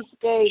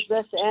PCAs.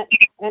 Bless the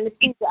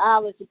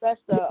anesthesiologists. Bless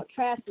the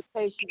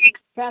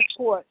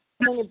transport.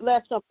 Continue to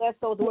bless them. Bless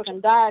those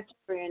working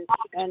dietary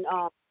and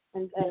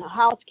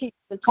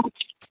housekeeping.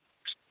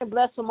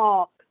 Bless them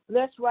all.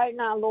 Bless right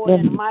now, Lord,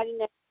 in the mighty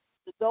name.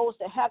 Those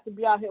that have to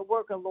be out here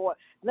working, Lord.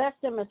 Bless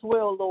them as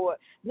well, Lord.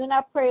 Then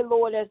I pray,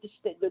 Lord, as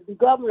the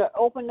governor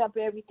opened up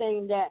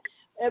everything, that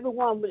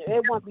everyone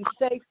be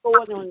safe,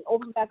 Lord, and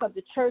open back up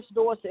the church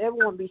doors so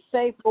everyone be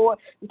safe, Lord.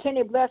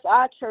 Continue to bless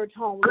our church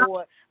home,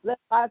 Lord. Bless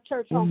our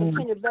church home.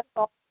 Continue to bless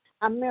all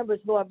our members,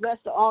 Lord. Bless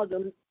all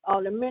the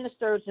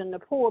ministers in the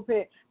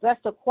pulpit. Bless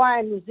the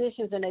choir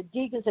musicians and the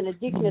deacons and the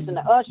deaconess and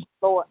the ushers,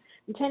 Lord.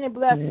 Continue to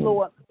bless,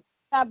 Lord.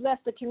 God bless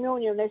the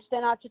communion. They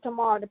stand out to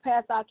tomorrow to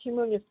pass out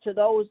communion to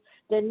those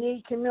that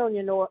need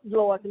communion,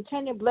 Lord.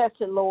 Continue to bless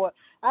it, Lord.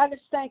 I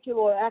just thank you,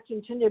 Lord. I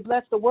continue to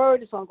bless the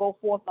word that's going to go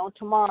forth on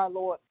tomorrow,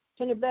 Lord.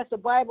 Continue to bless the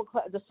Bible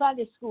class, the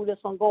Sunday school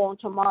that's going to go on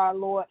tomorrow,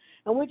 Lord.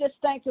 And we just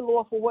thank you,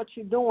 Lord, for what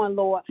you're doing,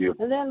 Lord.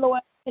 And then,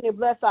 Lord, continue to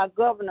bless our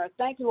governor.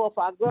 Thank you, Lord,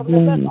 for our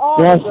governor. Bless all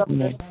the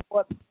governors,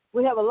 Lord.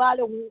 We have a lot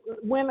of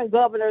women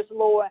governors,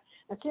 Lord.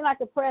 It seems like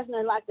the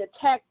president like to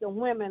attack the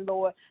women,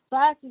 Lord. So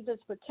I ask you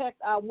just protect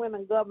our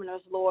women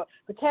governors, Lord.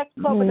 Protect,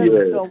 cover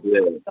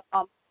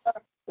the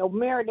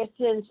mayor that's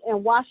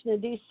in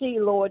Washington,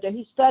 D.C., Lord, that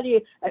he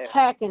studied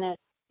attacking and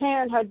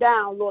tearing her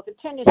down, Lord.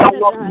 Continue to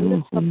strengthen her and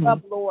lift her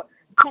up, Lord.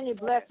 Continue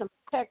to bless and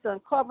protect her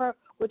and cover her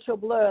with your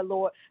blood,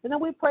 Lord. And then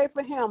we pray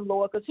for him,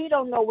 Lord, because he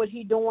don't know what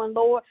he's doing,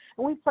 Lord.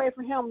 And we pray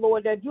for him,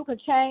 Lord, that you can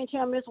change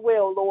him as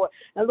well, Lord.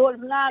 And, Lord,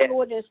 if not,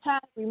 Lord, it's time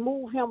to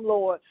remove him,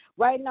 Lord.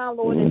 Right now,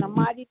 Lord, in the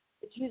mighty name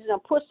of Jesus,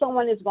 and put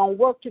someone that's going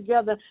to work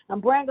together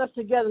and bring us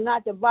together,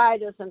 not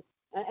divide us and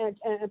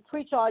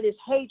preach all this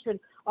hatred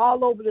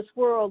all over this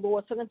world,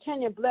 Lord. So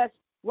continue to bless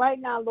right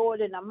now,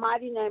 Lord, in the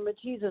mighty name of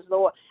Jesus,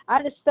 Lord.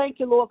 I just thank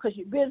you, Lord, because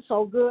you've been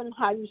so good and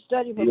how you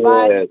study,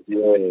 provide.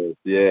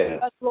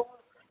 Yes. Lord.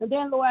 And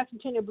then, Lord, I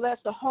continue to bless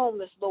the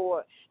homeless,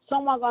 Lord.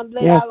 Someone going to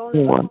lay out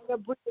on their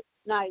bridge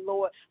tonight,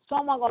 Lord.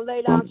 Someone going to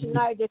lay down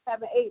tonight. They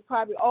haven't ate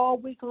probably all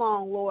week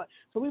long, Lord.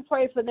 So we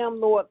pray for them,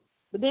 Lord.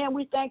 But then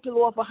we thank you,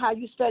 Lord, for how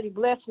you study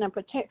blessing and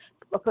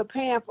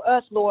preparing for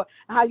us, Lord,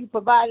 and how you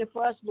provided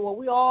for us, Lord.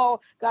 We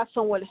all got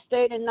somewhere to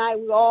stay tonight.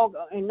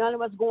 And none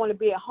of us going to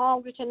be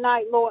hungry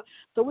tonight, Lord.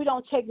 So we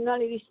don't take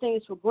none of these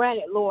things for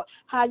granted, Lord.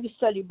 How you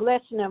study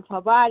blessing and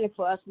providing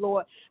for us,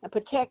 Lord, and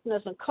protecting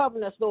us and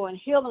covering us, Lord, and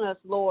healing us,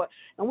 Lord.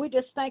 And we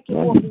just thank you,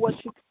 Lord, for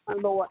what you've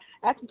done, Lord.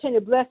 I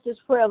continue to bless this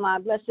prayer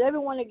line. Bless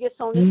everyone that gets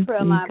on this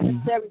prayer line.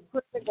 Bless every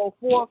prayer that go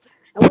forth.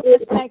 And we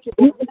just thank you,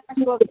 Lord.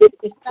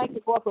 Thank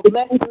you, Lord, for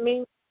blessing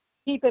me,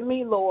 keeping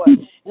me, Lord.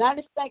 And I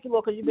just thank you,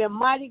 Lord, because you've been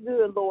mighty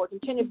good, Lord.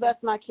 Continue to bless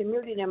my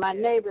community and my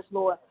neighbors,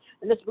 Lord.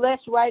 And just bless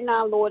right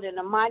now, Lord, in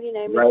the mighty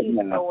name of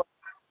Jesus, Lord.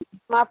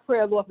 My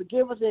prayer, Lord,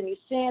 forgive us any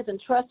sins and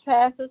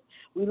trespasses.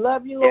 We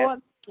love you,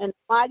 Lord. In the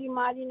mighty,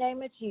 mighty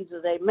name of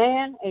Jesus.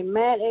 Amen,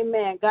 amen,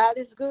 amen. God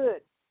is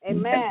good.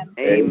 Amen.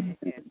 Amen.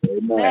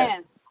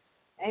 Amen.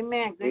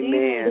 Amen.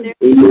 Good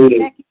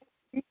evening.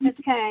 Miss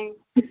Kane.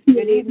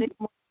 Good evening.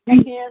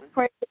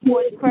 Pray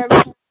for the prayer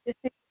this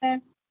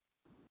evening.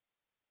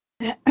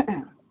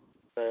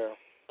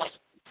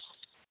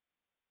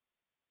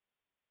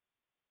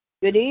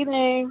 Good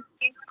evening.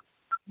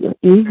 Good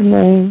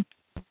evening.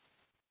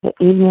 Good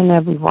evening,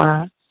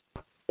 everyone.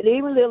 Good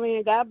evening,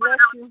 Lillian. God bless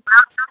you.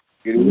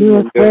 Good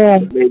evening.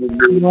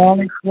 You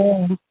all as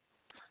well.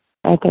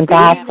 Thanking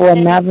God for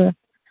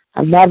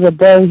another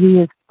day He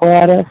has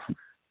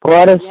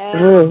brought us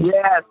through.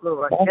 Yes,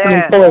 Lord. Thank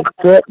Him for His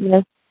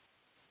goodness,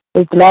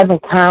 His loving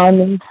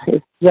kindness,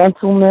 His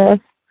gentleness.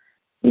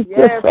 He's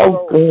just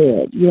so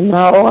good, you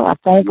know. I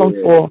thank Him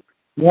for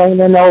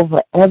reigning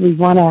over every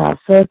one of our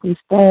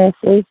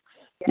circumstances.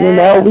 You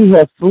know, we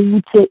have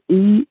food to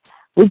eat.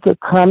 We could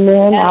come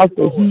in out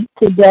the heat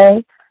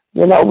today.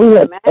 You know, we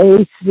have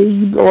AC,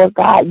 Lord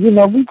God. You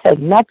know, we take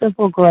nothing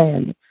for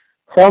granted.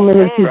 So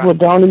many people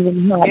don't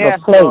even have a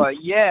place,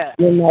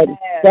 you know, to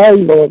stay,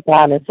 Lord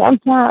God. And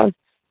sometimes,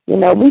 you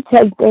know, we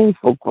take things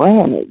for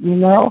granted, you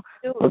know.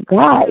 But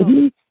God,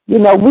 He, you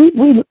know, we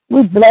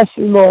bless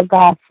you, Lord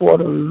God, for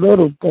the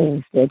little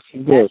things that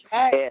you do.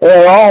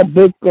 They're all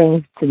big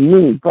things to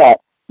me,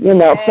 but, you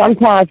know,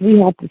 sometimes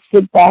we have to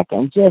sit back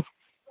and just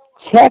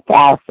check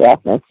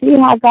ourselves and see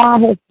how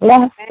God has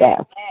blessed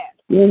us.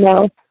 You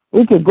know,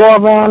 we could go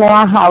around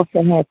our house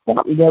and have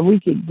something that we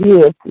could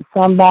give to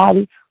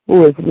somebody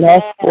who is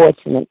less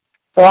fortunate.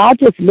 So I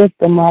just lift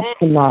them up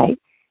tonight.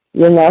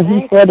 You know,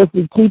 He said if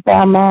we keep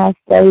our minds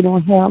stayed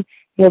on Him,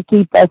 He'll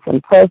keep us in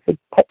perfect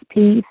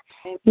peace.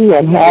 He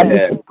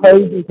inhabits the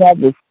praises of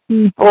His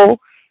people.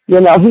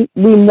 You know,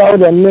 we know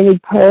that many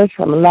perish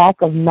from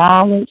lack of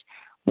knowledge.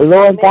 But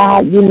Lord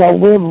God, you know,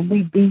 where would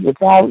we be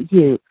without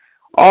you?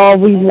 All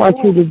we want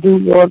you to do,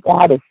 Lord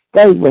God, is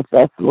stay with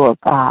us, Lord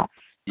God.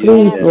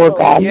 Please, Lord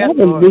God,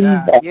 never leave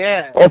us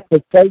or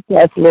forsake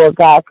us, Lord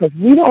God, because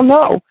we don't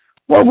know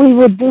what we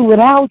would do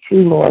without you,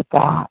 Lord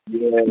God.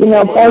 You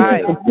know,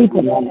 thank you for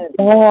keeping our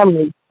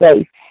family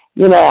safe.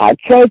 You know, our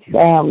church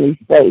family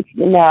safe.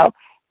 You know,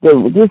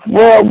 this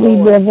world we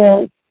live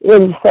in,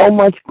 there's so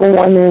much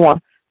going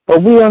on.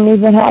 But we don't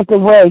even have to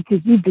worry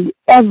because you do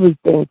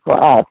everything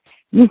for us.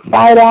 You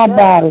fight our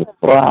battles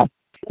for us.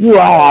 You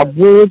are our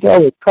bridge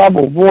over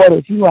troubled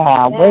waters. You are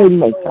our way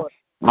maker,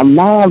 our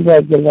mind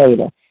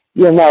regulator.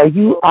 You know,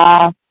 you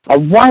are a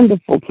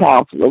wonderful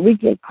counselor. We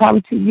can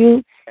come to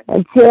you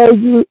and tell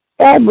you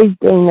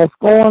everything that's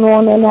going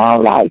on in our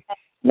life.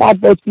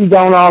 Not that you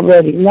don't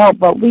already know,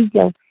 but we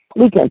can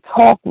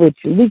talk with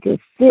you. We can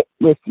sit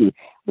with you.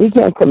 We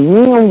can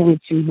commune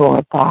with you,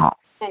 Lord God.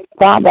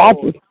 Father, I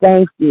just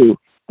thank you.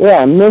 There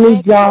are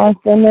many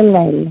giants in the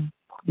land,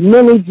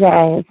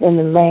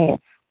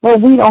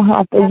 but we don't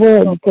have to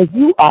worry because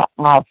you are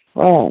our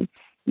friend.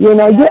 You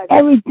know, you're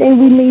everything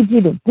we need you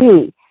to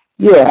be.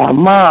 You're our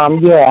mom.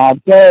 You're our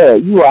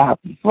dad. You are our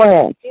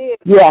friend.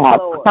 You're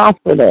our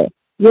comforter.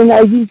 You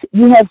know, you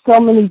have so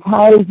many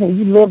titles and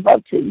you live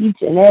up to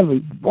each and every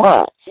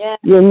one.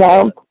 You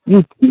know,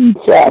 you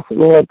teach us,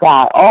 Lord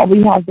God. All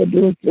we have to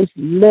do is just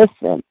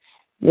listen.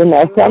 You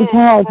know,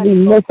 sometimes we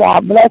miss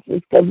our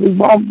blessings because we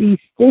won't be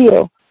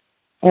still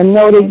and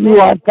know that you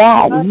are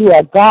God. And you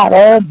are God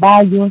all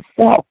by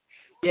yourself.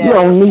 You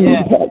don't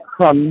need help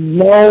from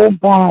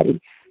nobody.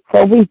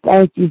 So we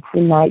thank you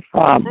tonight,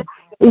 Father.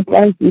 We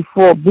thank you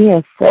for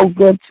being so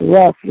good to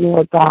us,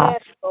 Lord God.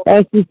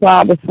 Thank you,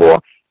 Father,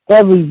 for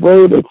every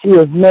way that you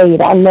have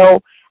made. I know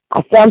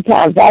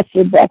sometimes I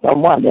sit back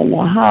and wonder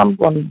now how I'm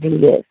going to do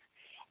this.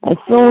 As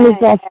soon as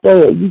I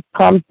say it, you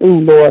come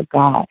through, Lord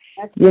God.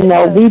 You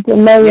know,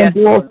 weeping may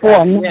endure for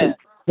a night.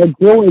 The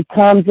joy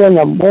comes in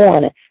the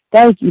morning.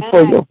 Thank you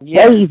for your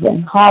favor.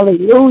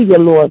 Hallelujah,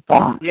 Lord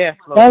God.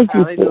 Thank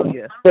you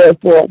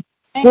for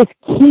just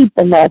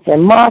keeping us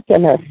and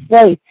marking us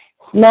safe,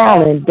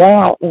 smiling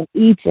down on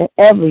each and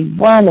every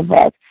one of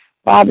us.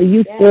 Father,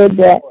 you said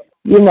that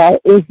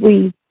if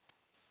we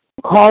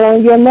call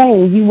on your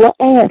name, you will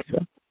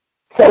answer.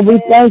 So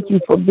we thank you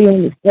for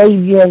being the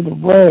Savior of the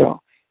world,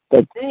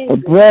 the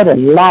bread of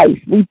life.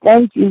 We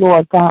thank you,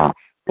 Lord God,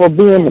 for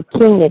being the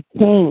King of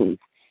kings.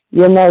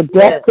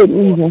 Death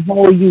couldn't even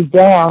hold you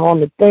down. On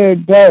the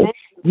third day,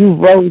 you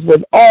rose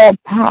with all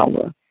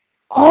power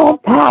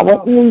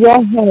in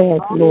your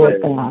hands,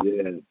 Lord God.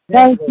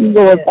 Thank you,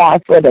 Lord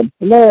God, for the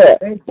blood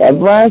that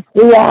runs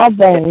through our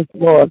veins,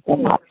 Lord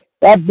God.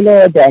 That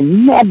blood that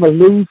never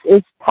loses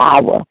its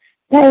power.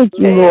 Thank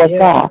you, Lord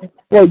God,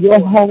 for your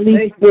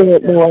Holy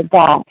Spirit, Lord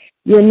God.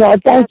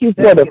 Thank you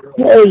for the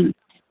praise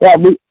that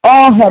we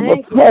all have a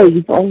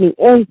praise on the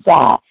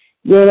inside,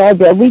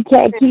 that we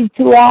can't keep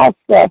to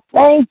ourselves.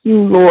 Thank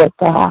you, Lord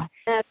God,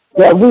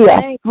 that we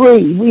are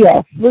free. We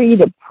are free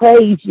to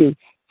praise you,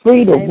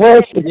 free to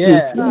worship you,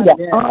 free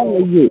to honor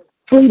you,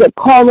 free to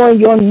call on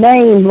your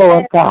name,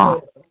 Lord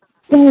God.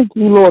 Thank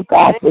you, Lord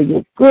God, for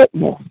your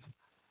goodness.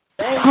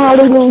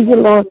 Hallelujah,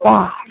 Lord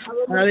God.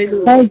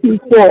 Thank you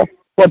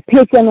for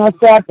picking us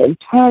up and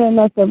turning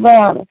us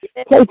around and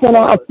taking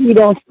our feet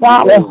on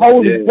solid,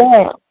 holding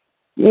down.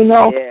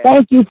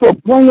 Thank you for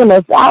bringing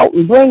us out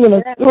and bringing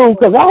us through,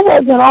 because I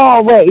wasn't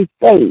always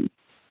saved,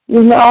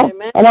 and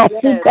I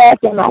sit back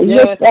and I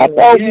look back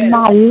over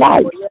my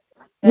life,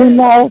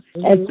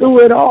 and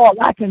through it all,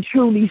 I can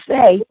truly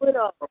say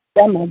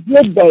that my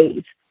good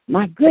days,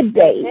 but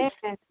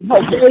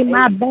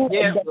my bad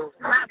days.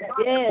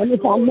 And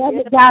if I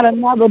never got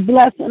another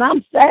blessing,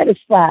 I'm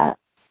satisfied.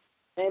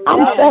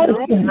 I'm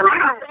satisfied.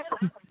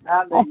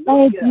 I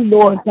thank you,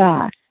 Lord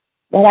God,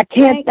 that I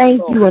can't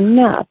thank you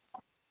enough.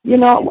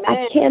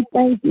 I can't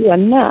thank you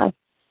enough.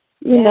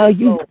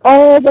 You've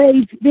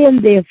always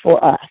been there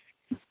for us.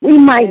 We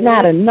might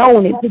not have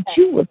known it, but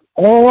you was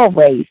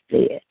always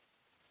there.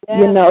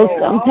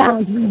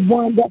 Sometimes we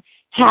wonder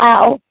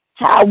how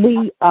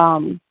we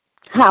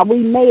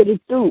made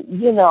it through,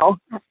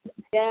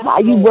 how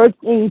you work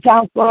things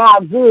out for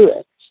our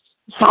good,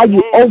 how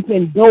you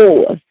open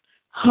doors.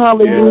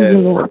 Hallelujah,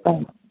 Lord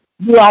God.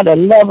 You are the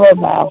lover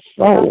of our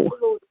soul.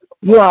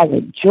 You are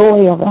the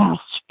joy of our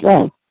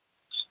strength.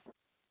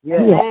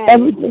 You are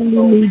everything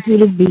we need you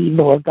to be,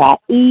 Lord God.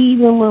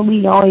 Even when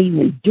we don't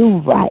even do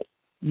right,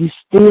 you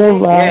still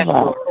love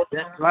us.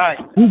 That's right.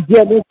 You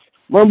give it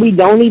when we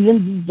don't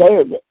even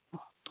deserve it.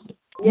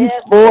 You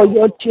spoil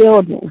your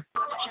children.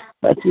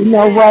 But you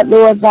know what,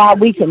 Lord God?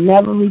 We can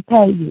never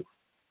repay you.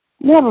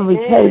 Never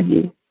repay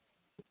you.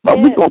 But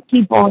we're going to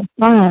keep on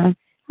trying.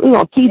 We're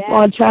going to keep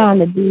on trying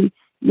to be,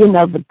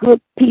 the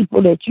good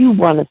people that you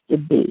want us to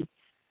be.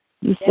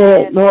 You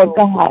said, Lord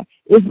God,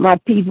 if my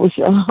people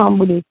shall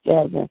humble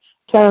themselves and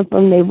turn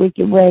from their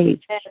wicked ways,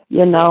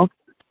 you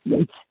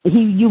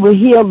will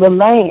heal the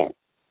land.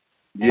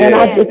 And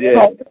I just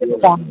pray,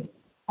 God,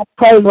 I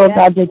pray, Lord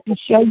God, that you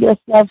show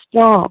yourself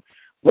strong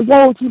for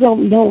those who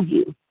don't know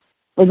you,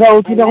 for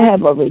those who don't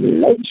have a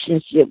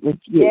relationship with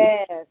you.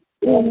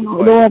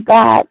 Lord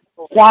God,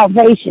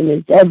 salvation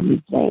is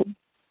everything.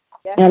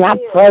 And I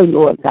pray,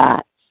 Lord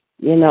God,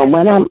 when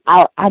I'm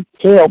out, I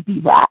tell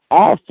people, I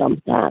ask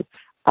sometimes,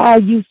 are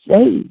you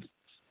saved?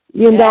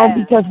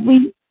 Because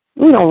we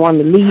don't want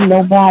to leave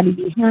nobody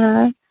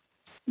behind.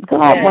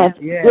 God wants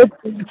good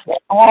things for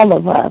all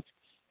of us.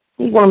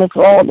 He wants us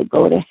all to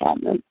go to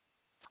heaven.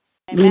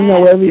 We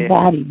know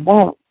everybody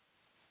won't,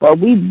 but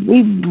we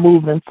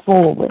moving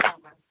forward.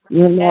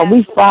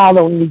 We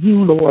following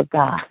you, Lord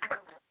God.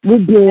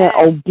 We're being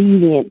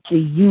obedient to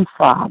you,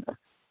 Father.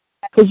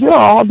 Because you're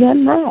all that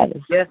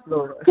matters. Yes,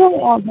 Lord.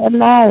 You're all that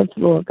matters,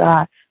 Lord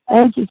God.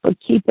 Thank you for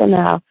keeping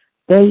our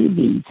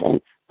babies, and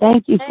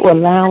thank you for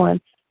allowing,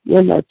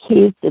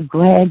 kids to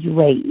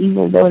graduate,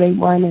 even though they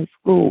weren't in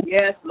school.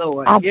 Yes,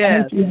 Lord. I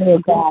thank you,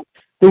 Lord God,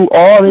 through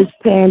all this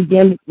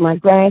pandemic, my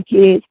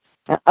grandkids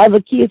and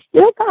other kids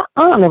still got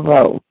honor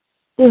roll.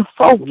 They're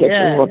focused,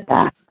 Lord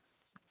God.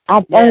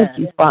 I thank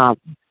you,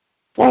 Father.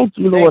 Thank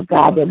you, Lord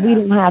God, that we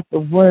don't have to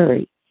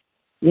worry,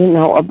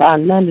 about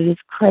none of this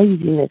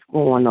craziness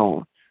going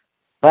on.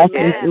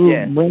 Busting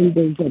through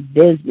windows of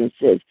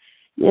businesses.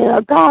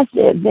 God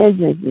said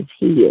business is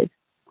his.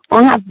 I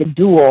don't have to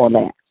do all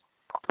that.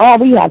 All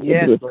we have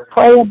to do is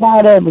pray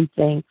about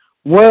everything,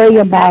 worry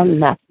about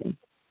nothing.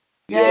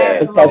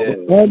 Because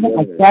the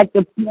fervent,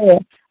 effective prayer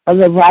of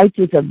the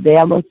righteous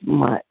availeth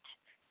much.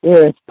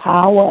 There is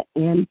power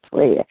in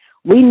prayer.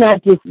 We're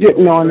not just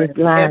getting on this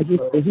line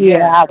just to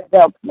hear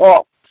ourselves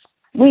talk.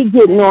 We're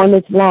getting on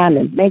this line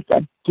to make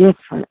a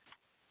difference.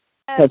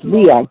 Because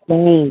we are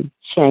game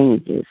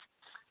changers.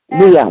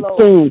 We are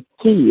King's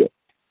kids.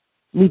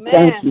 We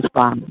thank you,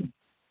 Father.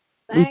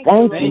 We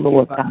thank you,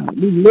 Lord God.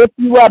 We lift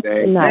you up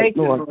tonight,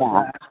 Lord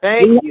God.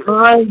 We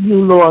honor you,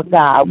 Lord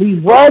God. We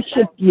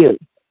worship you.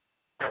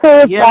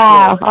 Purify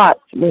our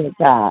hearts, Lord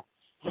God.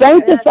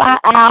 Sanctify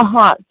our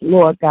hearts,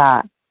 Lord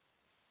God.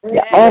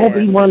 All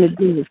we want to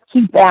do is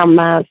keep our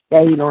minds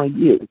stayed on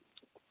you.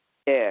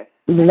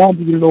 We love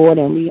you, Lord,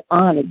 and we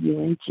honor you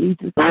in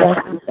Jesus'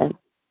 precious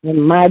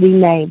and mighty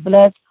name.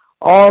 Bless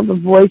all the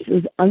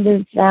voices under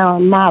the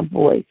sound of my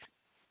voice.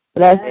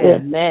 Bless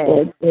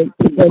the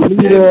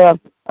leader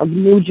of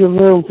New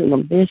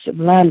Jerusalem, Bishop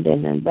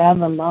London and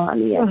Reverend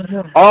Lonnie,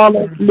 and all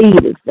those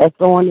leaders that's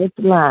on this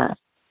line,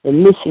 the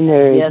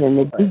missionaries and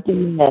the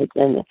deaconesses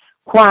and the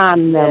choir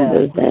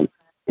members and,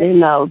 you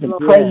know, the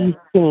praise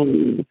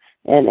team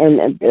and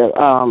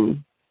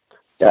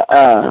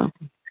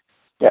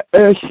the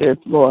ushers,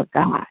 Lord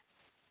God.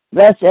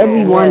 Bless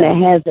everyone that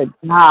has a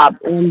job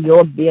in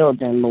your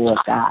building, Lord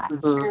God.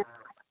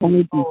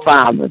 Thank you,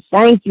 Father.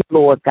 Thank you,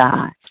 Lord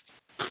God.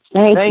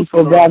 Thank you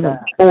for Reverend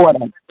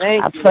Porter.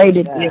 I pray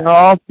that they're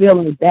all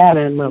feeling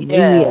better.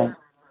 Maria,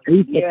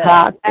 Lisa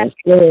Cox, and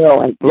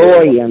Cheryl, and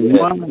Gloria, and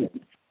Mama,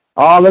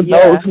 all of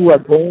those who are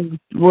going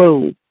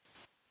through.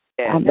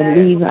 I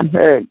believe I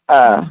heard,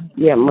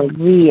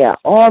 Maria,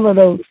 all of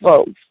those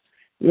folks,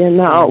 you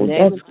know,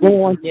 that's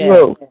going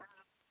through.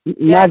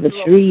 Mother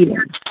Shreda,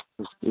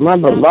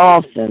 Mother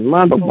Lawson,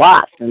 Mother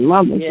Watson,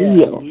 Mother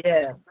Hill.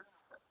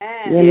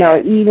 You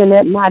know, even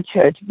at my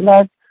church,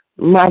 bless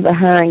Mother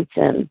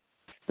Harrington.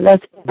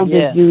 Bless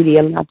Elder Judy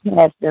and my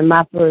pastor and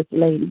my first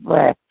lady,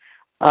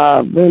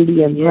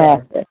 Wendy and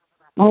Bradford.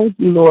 Thank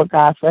you, Lord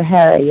God, for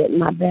Harriet,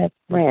 my best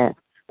friend,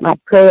 my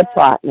prayer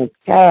partners,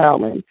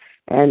 Carol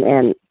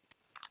and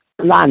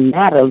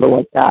Lonetta,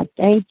 Lord God.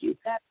 Thank you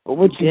for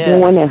what you're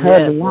doing in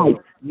her life.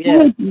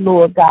 Thank you,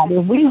 Lord God.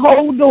 If we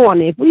hold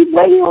on, if we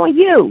wait on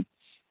you,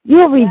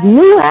 you'll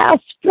renew our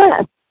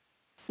strength.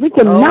 We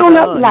can mount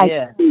up like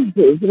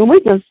eagles and we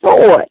can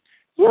soar.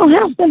 You don't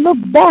have to look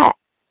back.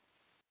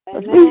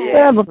 But we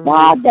serve a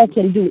God that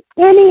can do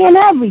any and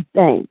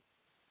everything.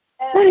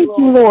 Thank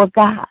you, Lord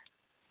God,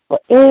 for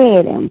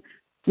Ed and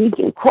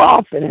Deacon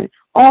Crawford and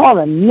all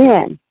the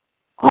men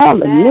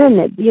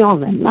that be on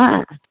the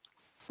line.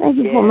 Thank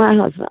you for my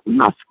husband,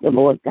 Oscar,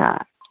 Lord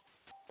God.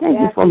 Thank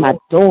you for my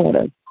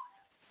daughters,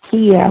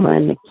 Kiara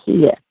and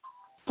Nakia.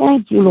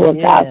 Thank you, Lord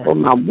God, for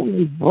my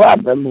one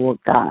brother, Lord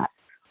God,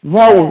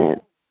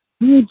 Roland.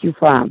 Thank you,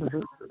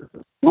 Father.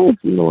 Thank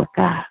you, Lord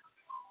God.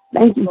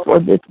 Thank you for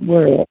this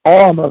word,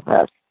 all of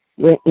us.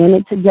 We're in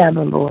it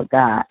together, Lord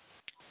God.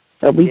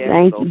 So we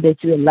thank you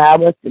that you allow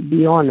us to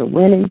be on the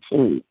winning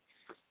team.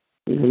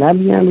 We love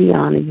you and we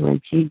honor you. In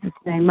Jesus'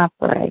 name I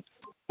pray.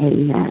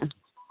 Amen.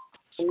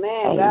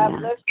 Amen. God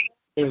bless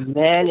you.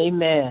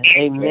 Amen.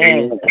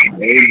 Amen.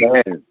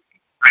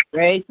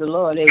 Praise the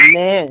Lord.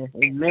 Amen.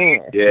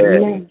 Amen.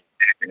 Amen.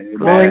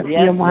 Glory to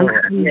your one.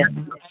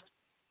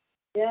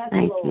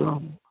 Thank you,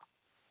 Lord.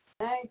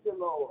 Thank you,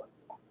 Lord.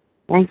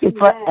 Thank you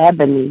for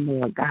Ebony,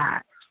 Lord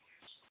God.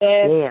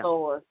 Yes,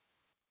 Lord.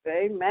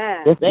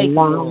 Amen. Thank you,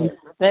 Lord.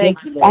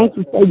 Thank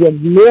you for your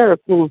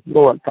miracles,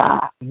 Lord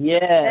God.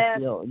 Yes,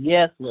 Lord.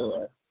 Yes,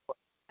 Lord.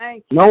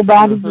 Thank you.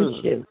 Nobody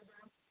but you.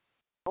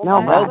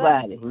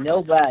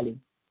 Nobody.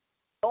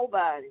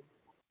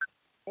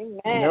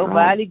 Amen.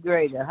 Nobody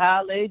greater.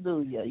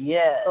 Hallelujah.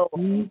 Yes.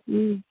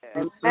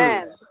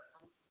 Amen.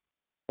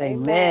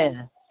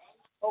 Amen.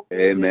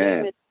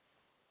 Amen.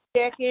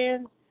 Check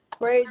in.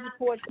 Praise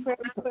report.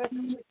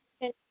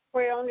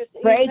 Pray on this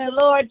evening. Praise the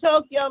Lord.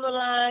 Tokyo on the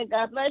line.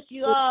 God bless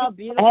you all.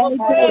 Beautiful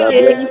God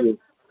bless you.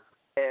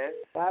 Yes.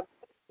 God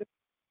bless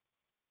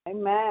you.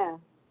 Amen.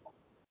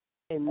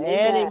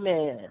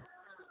 Amen.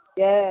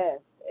 Yes.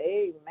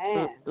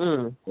 Amen.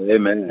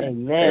 Amen. Amen.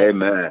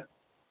 Amen.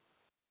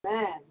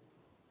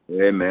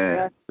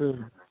 Amen.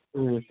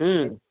 Amen.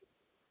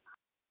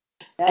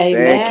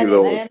 Thank you,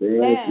 Lord.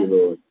 Thank you,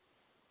 Lord.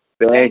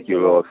 Thank you,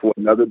 Lord, for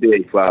another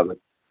day, Father.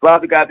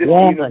 Father God, this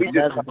evening we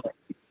just thank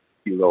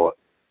you, Lord.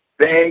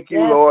 Thank you,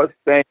 Lord.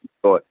 Thank you,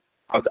 Lord.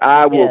 Because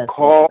I will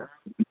call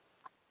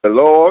the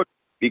Lord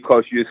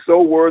because you're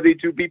so worthy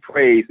to be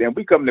praised. And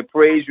we come to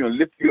praise you and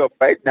lift you up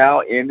right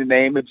now in the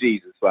name of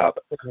Jesus,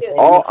 Father.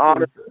 All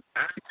honor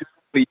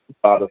to you,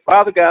 Father.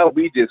 Father God,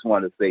 we just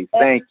want to say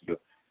thank you.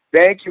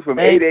 Thank you from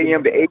 8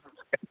 a.m. to 8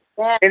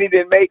 p.m. And he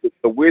didn't make it,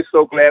 but we're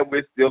so glad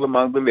we're still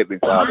among the living,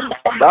 Father.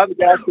 Father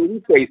God, so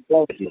we say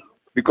thank you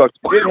because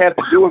you didn't have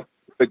to do it,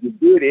 but you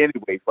did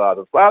anyway,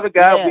 Father. Father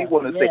God, we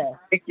want to say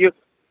thank you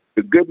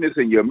for goodness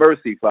and your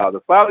mercy, Father.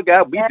 Father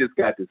God, we just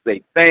got to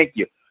say thank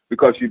you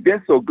because you've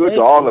been so good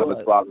to all of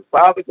us, Father.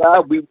 Father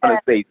God, we want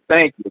to say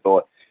thank you,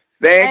 Lord.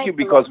 Thank you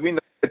because we know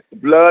that the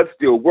blood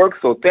still works,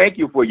 so thank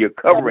you for your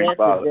covering,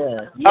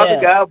 Father.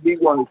 Father God, we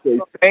want to say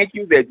thank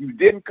you that you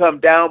didn't come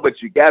down,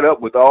 but you got up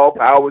with all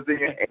powers in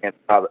your hands,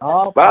 Father.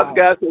 Father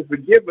God, so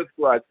forgive us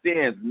for our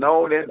sins,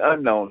 known and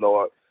unknown,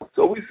 Lord.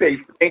 So we say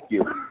thank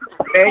you.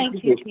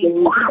 Thank you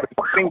for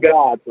saving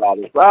God,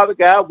 Father. Father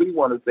God, we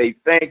want to say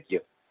thank you.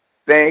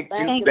 Thank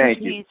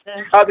you.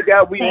 Father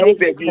God, we know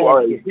that you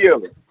are a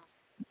healer.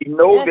 We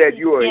know that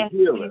you are a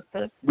healer.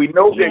 We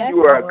know that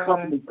you are a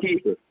company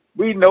keeper.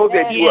 We know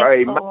that you are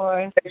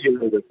a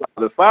regulator,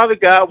 Father. Father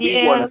God,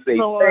 we want to say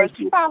thank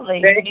you.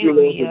 Thank you,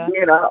 Lord, for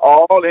being our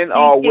all in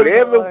all.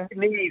 Whatever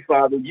we need,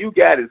 Father, you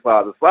got it,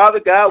 Father. Father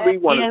God, we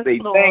want to say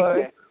thank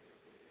you.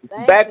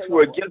 Backs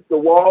were against the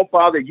wall,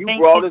 Father. You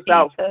brought us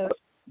out.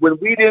 When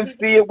we didn't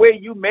see a way,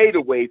 you made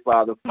a way,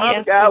 Father.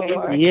 Father God, we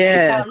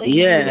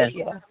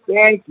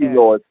thank you,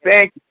 Lord.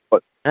 Thank you.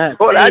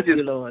 Lord, I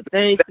just Lord.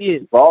 Thank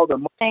you for all the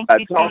money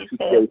I talked to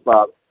today,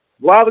 Father.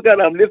 Father God,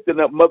 I'm lifting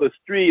up Mother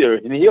Streeter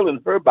and healing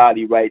her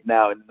body right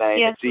now in the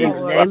name of Jesus.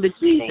 In the name of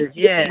Jesus,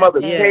 yes.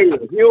 Mother Taylor,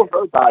 heal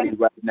her body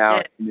right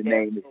now in the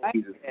name of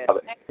Jesus,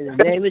 Father. In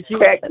the name of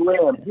Jesus. Pat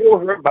Graham, heal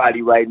her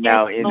body right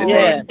now in the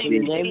name of Jesus.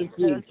 In the name of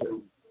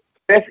Jesus.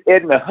 That's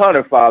Edna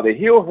Hunter, Father.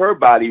 Heal her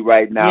body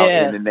right now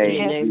in the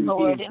name of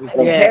Jesus.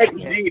 And Pat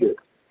Jeter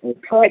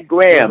and Pat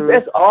Graham,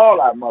 that's all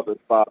our mothers,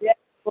 Father.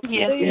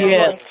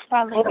 Yes.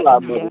 All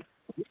our mothers.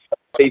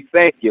 Say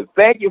thank you.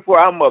 Thank you for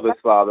our mothers,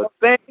 Father.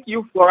 Thank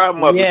you for our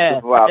mothers,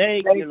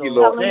 Father. Thank you,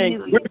 Lord.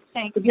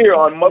 We're here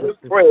on Mother's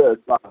Prayers,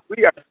 Father.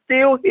 We are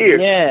still here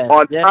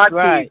on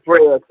Auntie's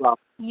Prayers,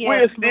 Father.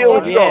 We're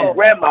still here on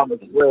Grandmama's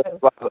Prayers,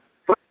 Father.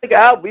 Father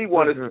God, we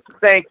want to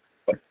thank you.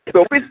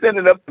 So we're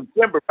sending up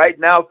September right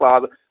now,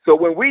 Father. So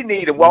when we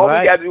need them, all we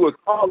got to do is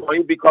call on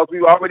you because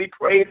we've already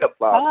prayed up,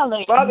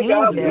 Father. Father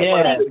God, we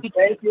want to say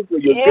thank you for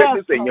your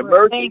goodness and your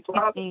mercy,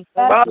 Father.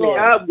 Father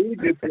God, we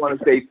just want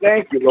to say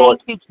thank you,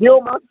 Lord.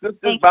 Heal my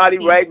sister's body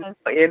right now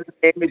in the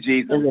name of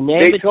Jesus.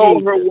 They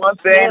told her one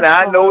thing, and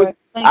I know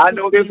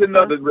there's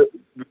another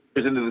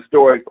version of the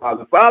story,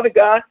 Father. Father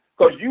God,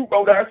 because you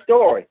wrote our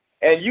story,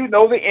 and you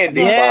know the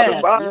ending,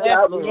 Father. Father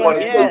God, we want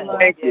to say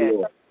thank you,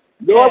 Lord.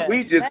 Lord,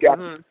 we just got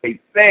to say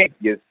thank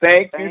you.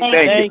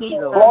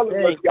 All of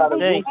us got a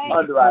roof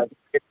under our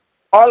head.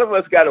 All of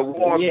us got a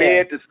warm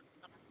bed to sleep.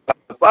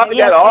 Father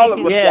God, all of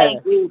us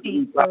got food to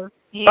eat.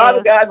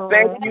 Father God,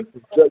 thank you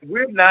that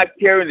we're not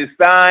carrying the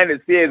sign that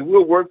says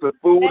we'll work for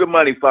food or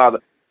money, Father.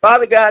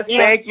 Father God,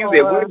 thank you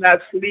that we're not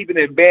sleeping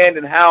in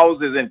abandoned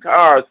houses and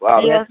cars,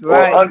 Father,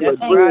 or under a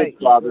bridge,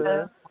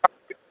 Father.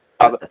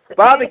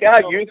 Father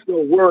God, you're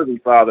so worthy,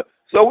 Father.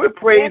 So we're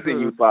praising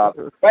you,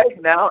 Father,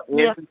 right now in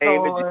the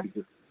name of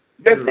Jesus.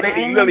 This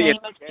lady Lillian,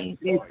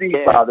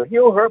 DC, Father,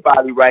 heal her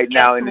body right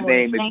now in the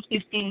name of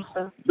Jesus.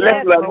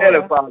 Bless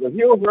Lynetta, Father,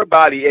 heal her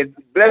body and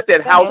bless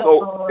that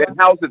household, that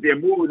house that they're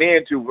moving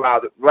into,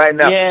 Father, right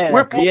now.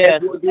 We're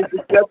praying for this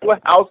successful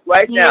house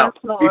right now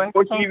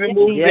before she even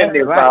moves in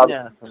there,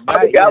 Father.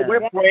 Father God,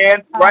 we're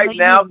praying right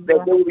now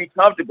that they will be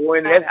comfortable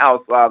in that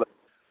house, Father.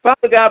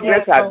 Father God,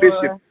 bless our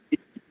bishop.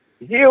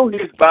 Heal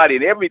his body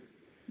and everything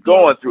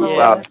going through,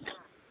 Father.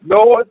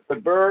 Lord, the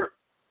bird,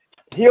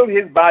 heal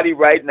his body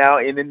right now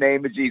in the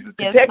name of Jesus.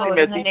 Protect him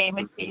in the name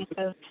of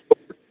Jesus.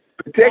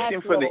 Protect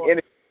him from the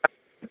enemy.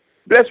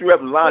 Bless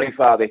Reverend Lonnie,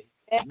 Father.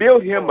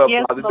 Build him up,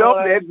 Father.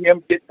 Don't let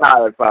him get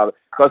tired, Father,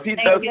 because he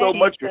does so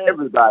much for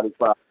everybody,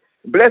 Father.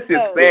 Bless his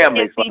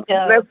family, Father.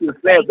 Bless his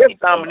family. Bless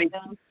Dominique,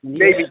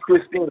 baby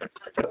Christina.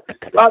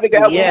 Father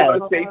God, we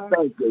want to say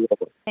thank you,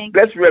 Lord.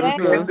 Bless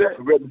Reverend Linda,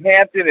 Reverend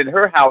Hampton, and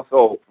her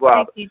household,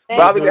 Father.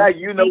 Father God,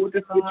 you know what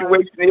the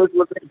situation is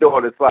with their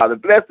daughters, Father.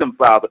 Bless them,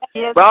 Father.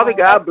 Father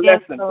God,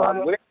 bless them, Father.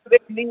 Whatever they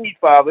need,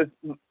 Father,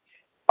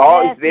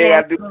 all they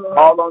have to do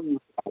all on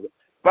you, Father.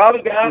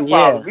 Father God,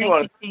 Father, we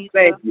want to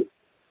thank you.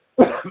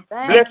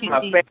 Bless my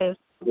family.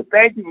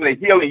 Thank you for the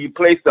healing you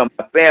placed on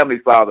my family,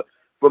 Father.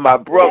 For my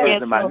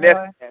brothers and my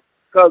nephews and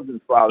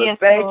cousins, Father.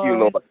 Thank you,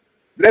 Lord.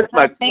 Bless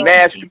my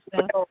Nashville.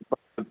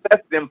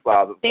 Bless them,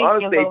 Father. I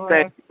want to say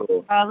thank you,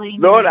 Lord.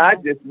 Lord, I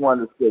just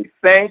want to say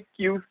thank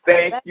you.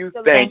 Thank you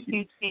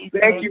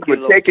for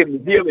taking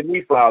and healing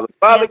me, Father.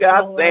 Father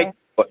God, thank you,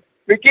 Lord.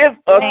 Forgive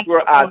us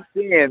for our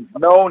sins,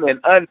 known and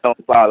unknown,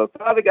 Father.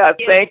 Father God,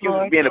 thank you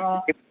for being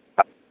a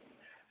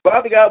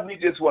Father God, we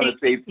just want to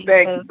say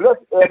thank you. Bless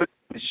Evan and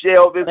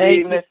Michelle this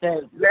evening.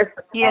 Bless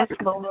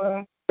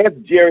Lord. Bless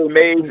Jerry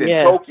Mays and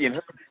Toki and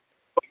her.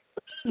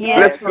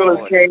 Bless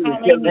Phyllis King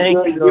and Kevin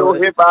heal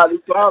his body,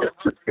 Father.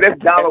 Bless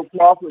Donald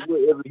Crawford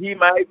wherever he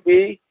might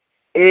be.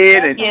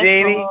 Ed and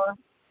Jeannie.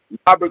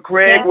 Robert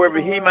Craig wherever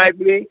he might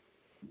be.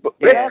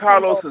 Bless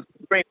Carlos and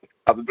Sabrina,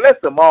 Father. Bless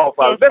them all,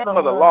 Father. Bless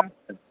Mother Lawson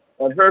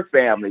and her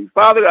family.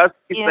 Father, I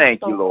say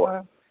thank you,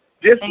 Lord.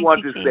 Just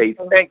want to say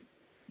thank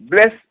you.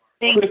 Bless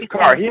Chris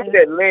Carr. Heal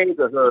that leg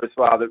of hers,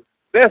 Father.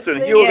 Bless her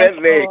and heal that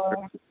leg.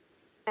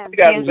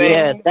 Thank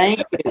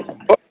you.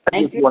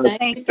 Thank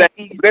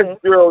you. Bless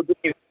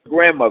Geraldine's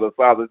grandmother,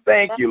 Father.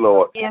 Thank you,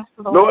 Lord.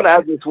 Lord,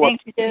 I just want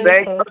to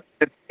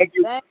thank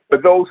you for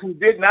those who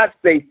did not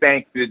say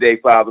thank you today,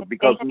 Father,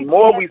 because the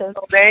more we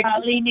thank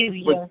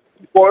you,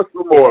 for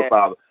more,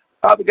 Father.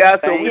 Father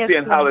God, so we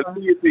sing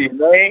hallelujah to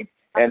your name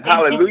and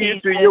hallelujah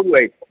to your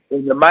way.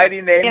 In the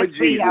mighty name of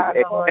Jesus.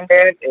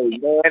 Amen,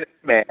 amen,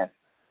 amen.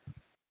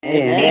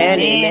 Amen,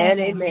 amen,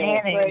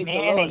 amen,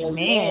 amen,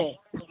 amen.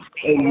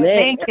 Amen.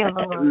 Thank you,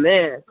 Lord.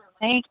 Amen.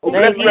 Thank you.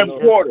 Bless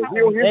Reverend Porter.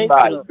 Heal his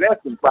body. Bless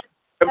him, Father.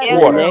 In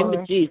the name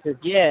of Jesus.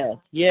 Yes.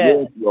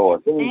 Yes,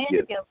 Lord. Thank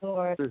you. Thank you,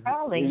 Lord.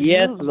 Hallelujah.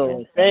 Yes,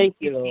 Lord. Thank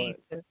you, Lord.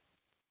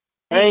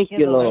 Thank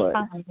you, Lord.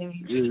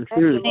 Thank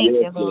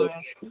you, Lord.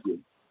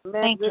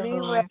 Thank you,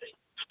 Lord.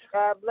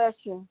 God bless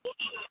you.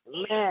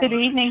 Amen. Good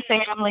evening,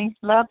 family.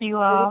 Love you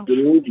all. Good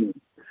evening.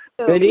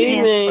 Good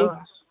evening.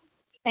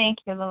 Thank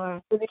you,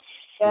 Lord.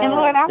 And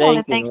Lord, I want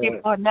to thank you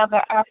for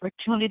another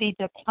opportunity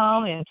to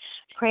come and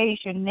praise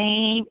your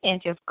name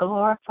and just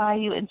glorify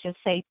you and just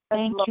say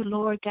thank you,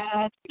 Lord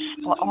God,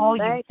 for all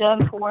you've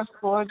done for us,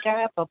 Lord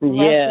God, for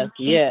blessing,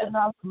 keeping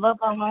us,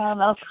 loving on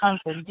us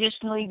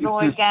unconditionally,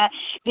 Lord God,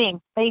 being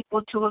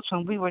faithful to us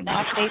when we were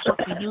not faithful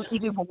to you,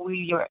 even when we were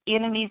your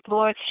enemies,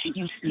 Lord.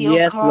 You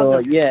still called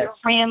us your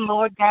friend,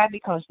 Lord God,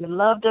 because you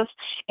loved us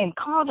and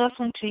called us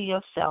into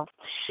yourself.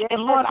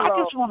 And Lord, I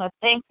just want to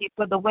thank you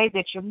for the way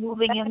that you're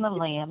moving in the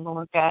land,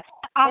 Lord God.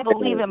 I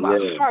believe in my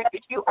heart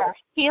that you are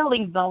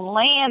healing the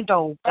land,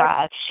 oh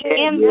God,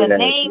 in the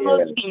name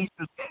of Jesus.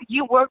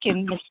 You work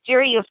in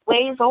mysterious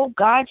ways, oh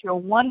God, your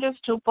wonders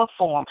to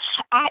perform.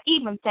 I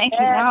even thank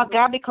you now,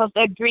 God, because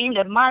that dream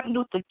that Martin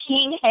Luther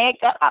King had,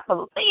 God, I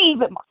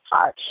believe in my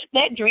heart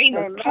that dream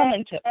is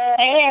coming to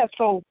pass,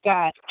 oh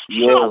God.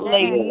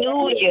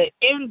 Hallelujah,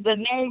 in the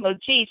name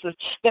of Jesus.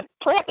 The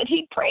prayer that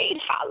he prayed,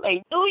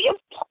 hallelujah,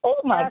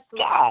 oh my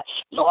God.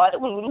 Lord,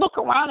 when we look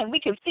around and we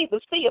can see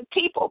the sea of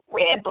people,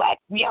 red, black,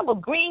 yellow,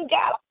 green,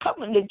 God,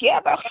 coming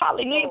together,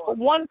 hallelujah, for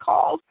one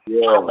cause,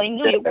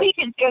 hallelujah. We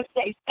can just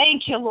say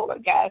thank you,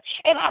 Lord God.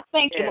 And I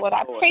thank you, Lord.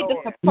 I pray that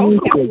the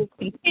program will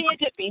continue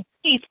to be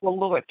peaceful,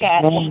 Lord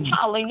God.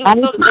 Hallelujah.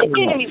 So that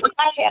the enemy will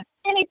not have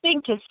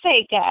anything to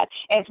say, God,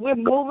 as we're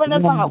moving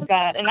about,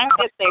 God. And I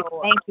just say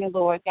thank you,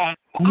 Lord God.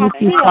 I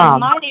see a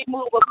mighty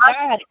move of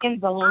God in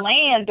the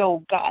land,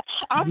 oh God.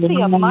 I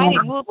see a mighty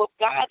move of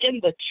God in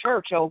the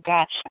church, oh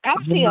God. I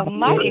see a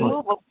mighty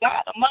move of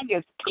God among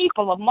his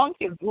people, among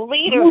his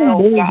leaders,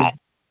 oh God.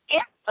 In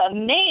the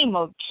name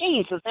of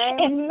Jesus.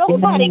 And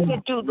nobody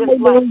can do this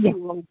like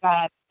you, oh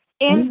God.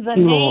 In the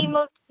name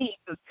of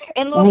Jesus.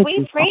 And Lord,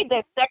 we prayed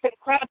that 2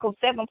 Chronicles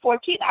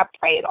 7:14. I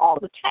pray it all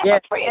the time. I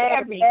pray it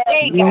every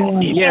day,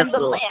 God. And the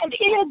land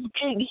is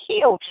being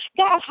healed.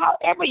 God,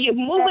 however you're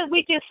moving,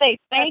 we just say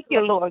thank you,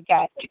 Lord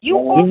God. You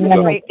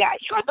orchestrate, God.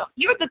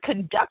 You're the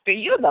conductor.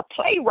 You're the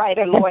playwright,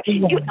 Lord.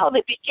 You know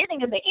the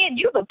beginning and the end.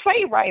 You're the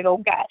playwright, oh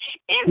God.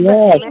 In the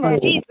name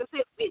of Jesus,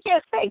 we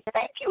just say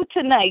thank you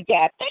tonight,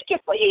 God. Thank you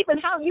for even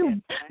how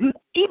you,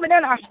 even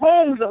in our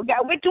homes, oh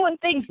God, we're doing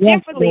things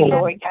differently,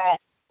 Lord God.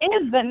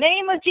 In the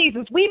name of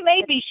Jesus, we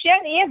may be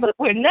shut in, but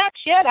we're not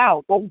shut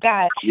out, oh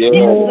God.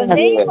 In the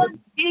name of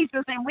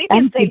Jesus, and we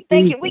can say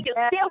thank you. We can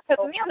still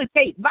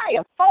communicate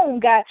via phone,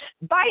 God,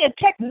 via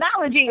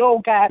technology, oh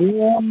God.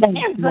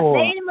 In the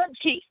name of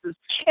Jesus.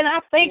 And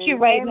I thank you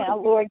right now,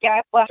 Lord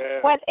God, for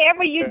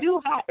whatever you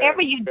do,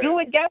 however you do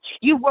it, God,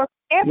 you work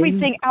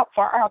everything out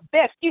for our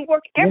best. You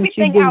work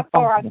everything out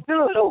for our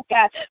good, oh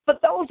God. For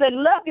those that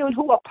love you and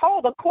who are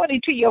called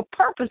according to your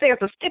purpose,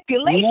 there's a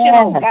stipulation,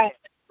 oh God.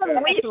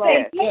 We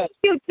say thank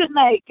you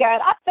tonight,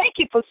 God. I thank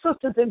you for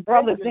sisters and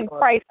brothers in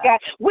Christ, God.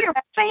 We're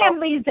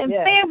families and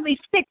families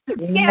stick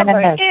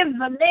together in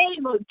the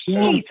name of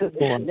Jesus.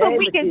 So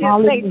we can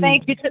just say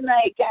thank you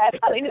tonight, God.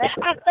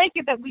 I thank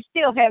you that we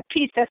still have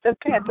peace that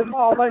surpasses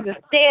all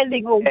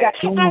understanding, oh God.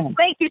 I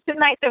thank you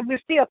tonight that we're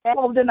still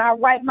clothed in our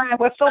right mind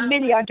where so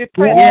many are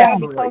depressed, God,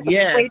 because of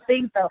the way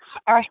things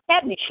are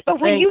happening. But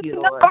when you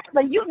know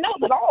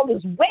that all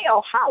is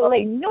well,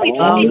 hallelujah,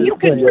 and you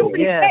can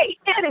truly say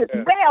it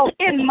is well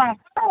in my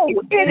soul.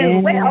 It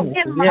is well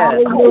in my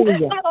soul.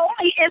 Not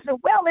only is it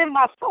well in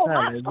my soul,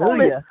 my soul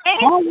is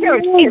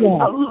anchored in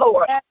the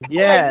Lord.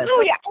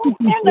 Hallelujah.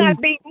 And I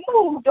be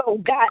moved, oh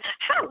God.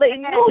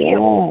 Hallelujah.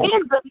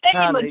 In the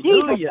name of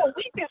Jesus. So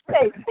we can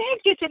say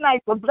thank you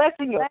tonight for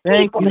blessing your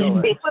people.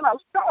 Keeping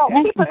us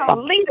strong, keeping our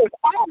leaders,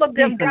 all of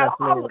them, God,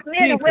 all of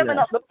men and women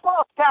of the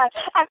cross, God.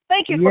 I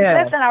thank you for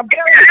blessing our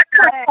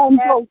very homes,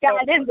 oh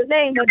God, in the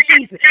name of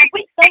Jesus.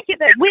 We thank you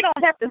that we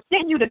don't have to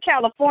send you to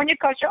California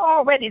because you're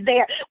already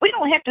there. We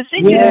don't have to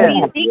send you to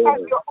D.C. because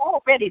you're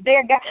already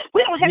there, God.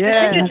 We don't have to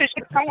send you to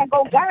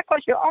Chicago, God,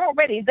 because you're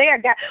already there,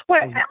 God.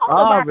 Where all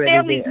of our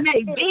families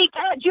may be,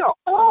 God, you're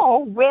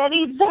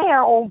already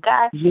there, oh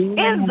God.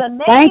 In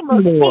the name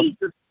of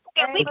Jesus.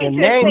 And we can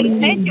just say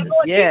thank you,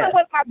 Lord. Even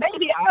with my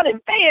baby out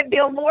in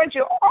Fayetteville, Lord,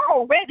 you're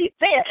already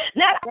there.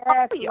 Not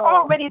only you're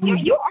already there,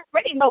 you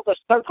already know the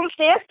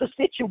circumstance, the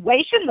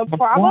situation, the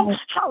problem.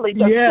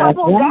 Hallelujah. The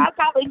trouble, God.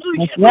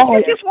 Hallelujah.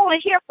 You just want to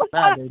hear from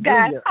us,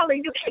 God.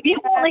 Hallelujah. You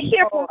want to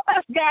hear from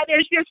us, God.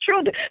 There's your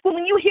truth. But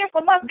when you hear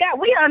from us, God,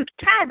 we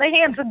untie the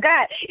hands of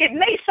God. It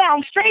may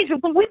sound strange,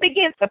 but when we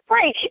begin to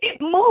pray,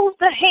 it moves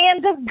the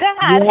hand of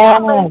God.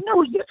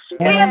 Hallelujah.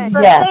 In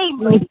the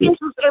name of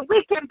Jesus, and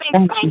we can be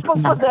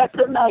thankful for that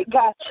tonight,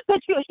 God,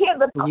 that you hear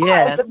the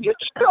cries of your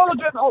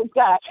children, oh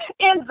God,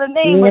 in the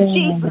name of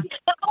Jesus.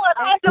 And Lord,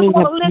 I just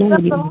want to lift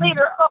up the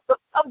leader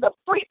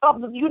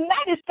of the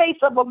United States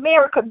of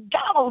America,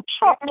 Donald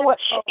Trump, Lord.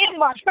 In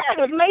my heart,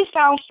 it may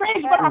sound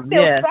strange, but I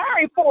feel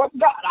sorry for him,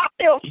 God. I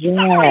feel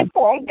sorry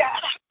for him, God.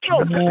 I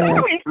feel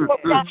sorry for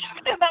him, God.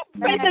 And I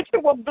pray that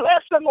you will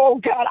bless him, oh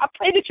God. I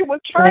pray that you will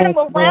turn him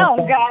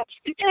around, God.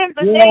 In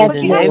the name of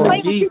Jesus, I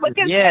pray that you will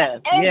give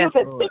him angels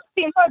at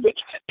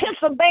 1600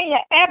 Pennsylvania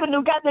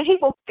Avenue, God, that he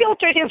will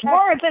filter his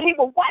words and he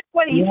will watch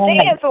what he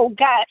says, oh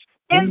God.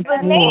 In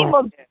the name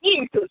of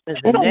Jesus.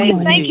 So we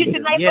thank you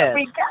tonight, but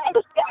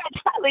regardless,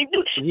 God,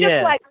 Hallelujah.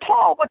 Just like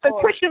Paul with the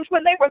Christians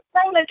when they were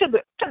thrown into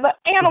the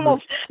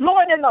animals,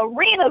 Lord, in the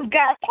arenas,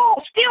 God.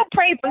 Paul still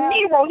prayed for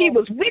Nero. He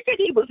was wicked.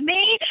 He was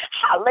mean.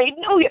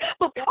 Hallelujah.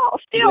 But Paul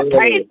still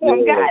prayed for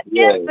him, God,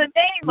 in the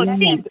name of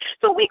Jesus.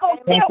 So we're going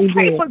to still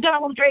pray for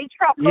Donald J.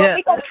 Trump. Lord,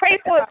 we're going to pray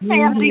for his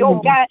family,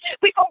 oh God.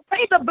 We're going to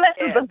pray the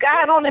blessings of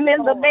God on him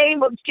in the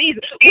name of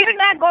Jesus. We're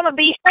not going to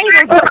be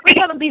haters, but we're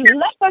going to be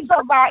lovers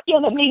of our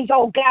enemies,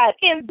 oh God,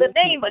 in the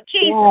name of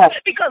Jesus.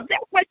 Because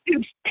that's what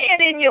you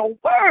said in your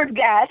word,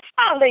 God.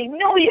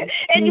 Hallelujah.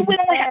 And we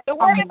don't have to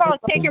worry about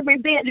taking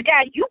revenge,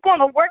 God. You're going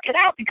to work it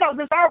out because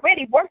it's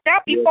already worked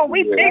out before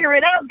we figure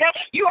it out, God.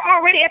 You're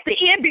already at the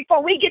end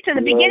before we get to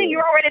the beginning.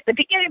 You're already at the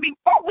beginning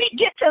before we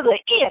get to the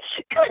end.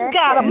 Good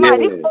God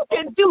Almighty, who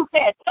can do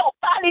that?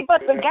 Nobody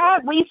but the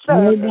God we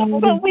serve.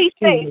 So we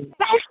say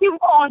thank you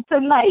on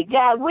tonight,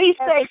 God. We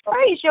say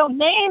praise your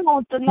name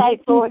on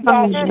tonight, Lord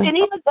God. And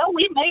even though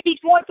we may be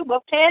going through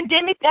a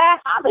pandemic, God,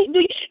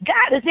 hallelujah,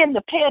 God is in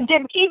the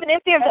pandemic. Even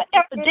if there's an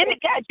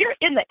epidemic, God, you're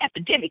in the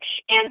epidemic.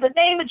 In the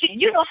name of Jesus,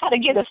 you know how to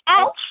get us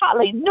out,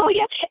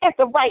 hallelujah, at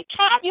the right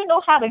time. You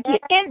know how to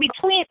get in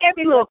between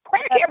every little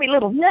crack, every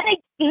little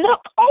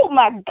nook. Oh,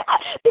 my God,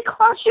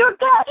 because you're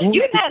God.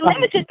 You're not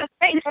limited to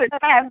space and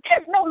time.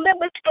 There's no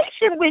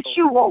limitation with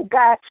you, oh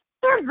God.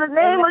 In the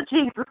name of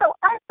Jesus. So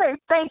I say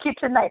thank you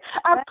tonight.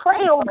 I pray,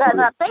 oh God,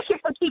 and I thank you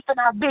for keeping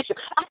our bishop.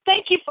 I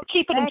thank you for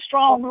keeping him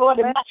strong, Lord.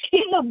 And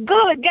he looked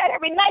good, God.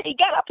 Every night he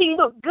got up, he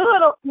looked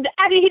good. He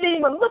didn't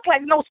even look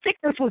like no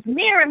sickness was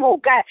near him, oh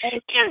God.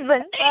 In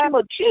the name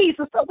of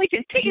Jesus. So we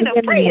continue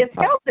to pray his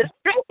health, his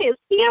strength, his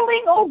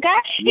healing, oh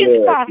God,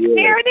 his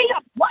prosperity,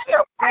 a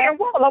fire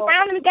wall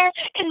around him, God,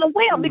 in the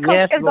well.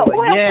 Because as the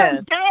oil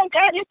comes down,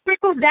 God, it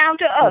trickles down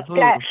to us,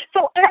 God.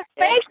 So I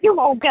thank you,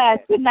 oh God,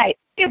 tonight.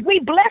 If we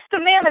bless the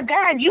man of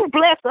God, you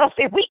bless us.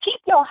 If we keep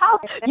your house,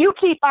 you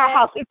keep our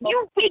house. If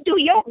we do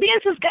your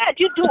business, God,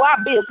 you do our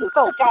business,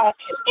 oh God.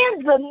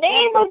 In the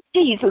name of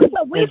Jesus.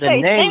 So we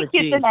say thank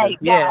you tonight,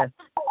 God.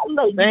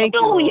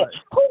 Hallelujah.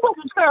 Who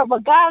wouldn't serve a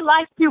God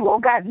like you, oh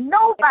God?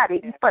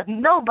 Nobody, but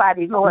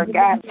nobody, Lord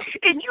God.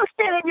 And you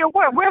said in your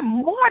word, we're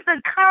more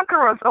than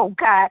conquerors, oh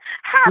God.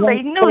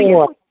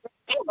 Hallelujah.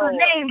 In the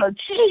name of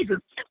Jesus.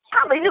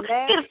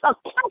 Hallelujah. It's a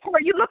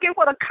conqueror. You're looking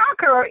what a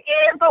conqueror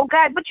is, oh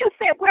God. But you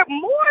said we're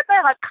more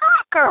than a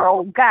conqueror,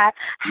 oh God.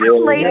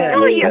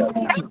 Hallelujah.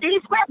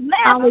 These we're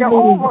master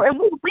over, and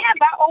we win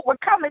by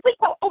overcoming. We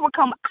can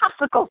overcome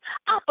obstacles,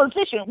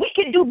 opposition. We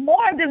can do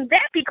more than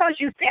that because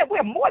you said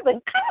we're more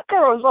than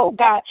conquerors, oh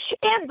God.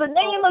 In the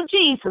name of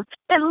Jesus.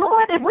 And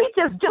Lord, if we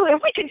just do it,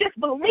 if we can just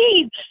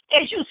believe,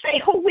 as you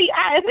say, who we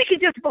are, if we can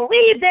just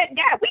believe that,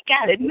 God, we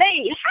got it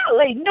made.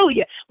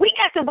 Hallelujah. We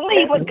got to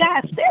believe what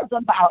God says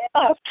about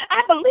us.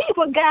 I believe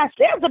what God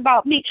says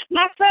about me.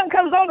 My son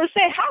comes on and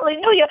says,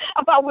 hallelujah,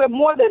 about we're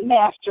more than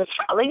masters.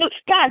 Hallelujah.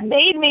 God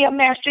made me a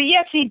master.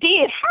 Yes, he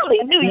did.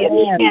 Hallelujah.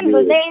 In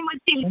the name of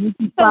Jesus.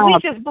 So we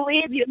just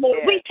believe you, Lord.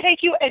 We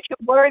take you at your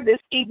word this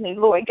evening,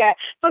 Lord God.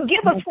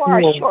 Forgive us for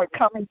our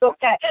shortcomings, oh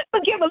God.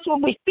 Forgive us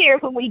when we fear,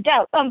 when we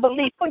doubt,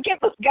 unbelief. Forgive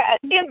us, God,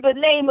 in the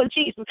name of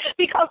Jesus.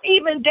 Because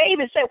even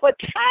David said, what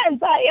times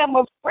I am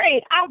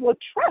afraid, I will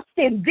trust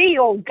in thee,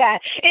 oh God.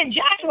 And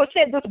Joshua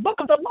said, this book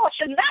of the law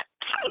should not,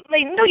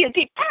 hallelujah,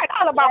 depart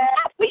out of our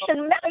mouth. We should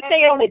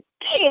meditate on it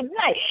day and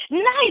night,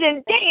 night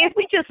and day. If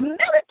we just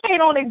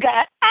meditate on it,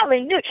 God,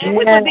 hallelujah,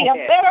 we would be a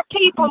better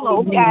people,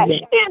 oh God,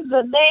 in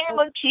the name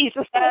of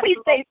Jesus. So we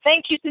say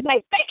thank you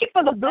tonight. Thank you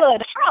for the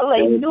blood,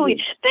 hallelujah.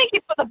 Thank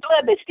you for the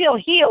blood that still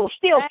heals,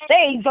 still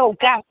saves, oh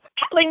God.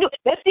 Hallelujah.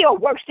 That still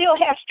works, still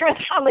has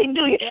strength,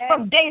 hallelujah,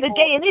 from day to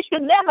day. And it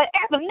should never,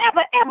 ever,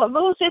 never, ever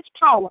lose its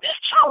power.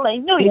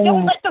 Hallelujah.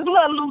 Don't let the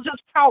blood lose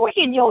its power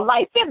in your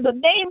life. In the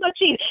name of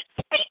Jesus,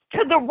 speak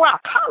to the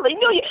rock.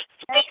 Hallelujah.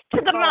 Speak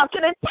to the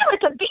mountain and tell it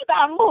to be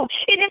thy move.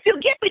 And if you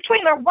get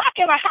between a rock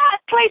and a high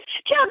place,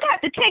 tell God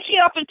to take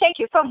you up and take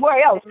you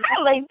somewhere else.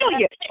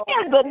 Hallelujah.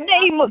 In the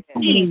name of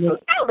Jesus.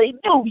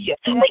 Hallelujah.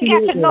 We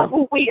got to know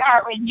who we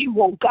are in you,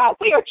 oh God.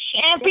 We are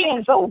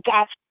champions, oh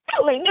God.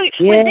 Hallelujah.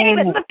 When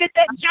David looked at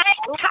that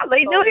giant,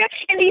 hallelujah,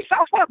 and he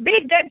saw how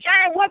big that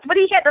giant was, but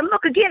he had to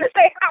look again and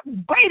say, how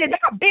great and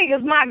how big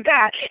is my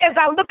God? As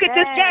I look at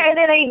this giant,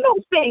 it ain't no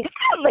thing.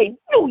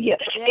 Hallelujah.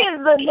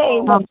 In the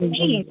name of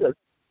Jesus.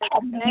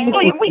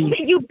 Hallelujah. We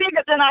see you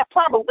bigger than our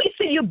problem. We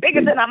see you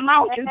bigger than our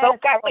mountains, oh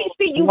God. We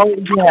see you,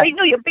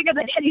 hallelujah, bigger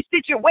than any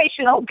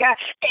situation, oh God.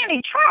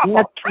 Any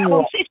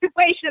trouble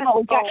situation,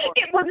 oh God.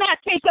 It will not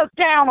take us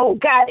down, oh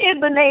God,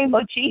 in the name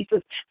of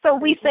Jesus. So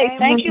we say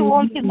thank you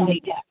on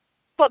tonight, God,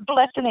 for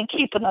blessing and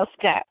keeping us,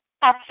 God.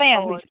 Our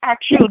families, our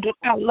children,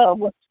 our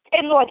loved ones.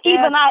 And Lord,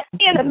 even our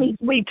enemies,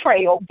 we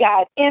pray, oh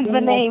God, in the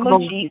name of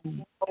Jesus.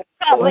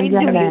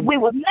 Hallelujah. We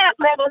will not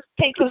let us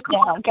take us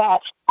down, God.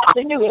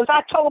 Hallelujah. As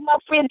I told my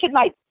friend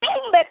tonight,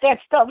 don't let that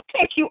stuff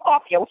take you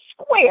off your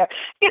square.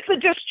 It's a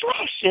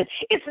distraction.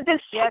 It's a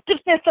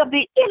deceptiveness of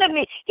the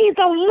enemy. He's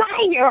a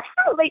liar.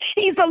 Hallelujah.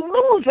 He's a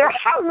loser.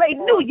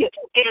 Hallelujah.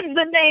 In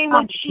the name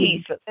of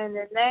Jesus. In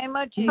the name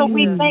of Jesus. So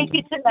we thank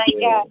you tonight,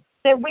 God.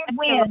 that we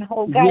win,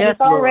 oh God. Yes,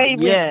 It's already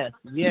Lord. Yes,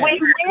 written. yes.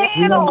 We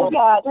win, oh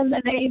God, in the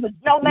name of,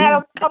 no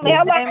matter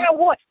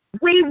what,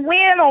 we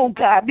win, oh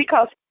God,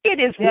 because it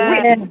is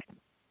written.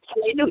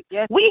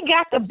 Yes. We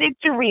got the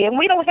victory, and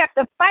we don't have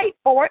to fight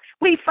for it.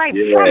 We fight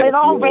from it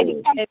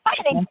already. I'm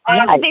fighting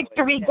for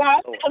victory,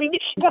 God.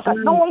 Because I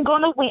know I'm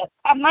going to win.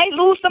 I might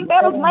lose some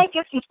battles, might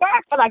get some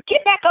scars, but I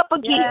get back up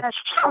again.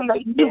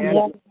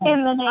 Hallelujah.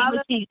 In the name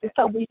of Jesus.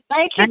 So we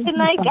thank you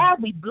tonight,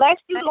 God. We bless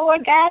you,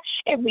 Lord God,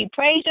 and we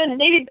praise you.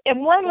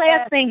 And one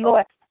last thing,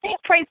 Lord. I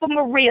pray for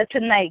Maria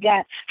tonight,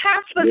 God.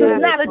 Hospice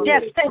is not a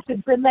death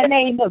sentence in the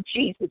name of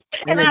Jesus.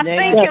 And I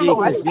thank you,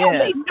 Lord.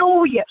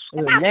 Hallelujah.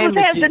 Hospice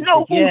has to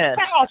know whose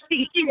child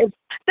she is.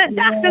 The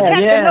doctors have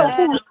to know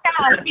whose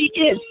child she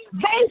is.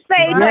 They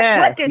say,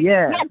 what did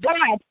my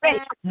God say?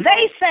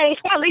 They say,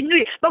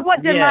 hallelujah. But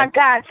what did my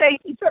God say?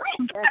 He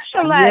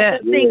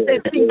specializes in things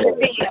that people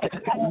did.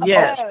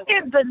 Yes.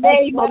 In the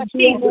name of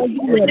Jesus.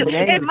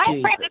 And my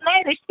prayer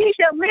tonight is she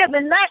shall live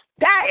and not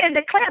die and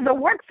declare the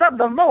works of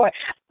the Lord.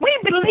 We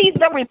believe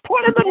the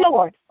report of the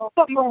Lord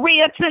for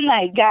Maria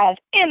tonight, guys.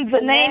 In the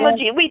name of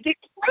Jesus, we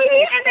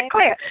decree and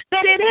declare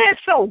that it is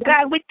so,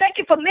 God. We thank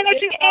you for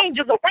ministering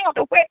angels around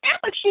her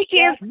wherever she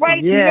is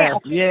right now.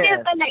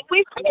 In the name,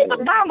 we pray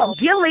for Mama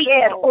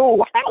Gilead.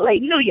 Oh,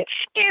 hallelujah.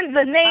 In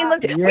the name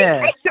of Jesus, we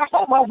pray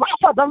Jehovah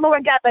Rapha, the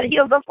Lord God that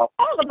heals us from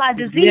all of my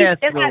disease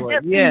and my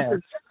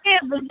diseases.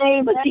 In the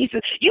name of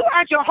Jesus, you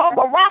are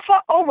Jehovah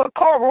Rapha over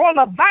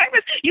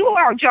coronavirus. You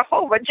are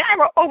Jehovah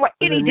Jireh over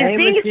any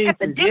disease,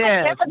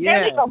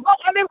 epidemic, or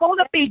whatever it want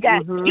to be,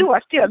 God. You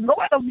are still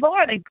Lord of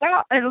Lords and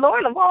God and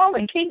Lord of all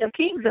and King of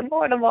Kings and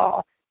Lord of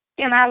all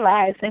in our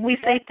lives. And we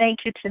say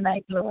thank you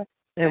tonight, Lord.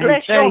 And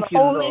bless your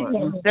holy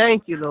name.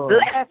 Thank you, Lord.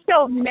 Bless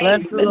your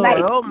name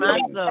tonight. Oh, my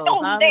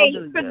soul.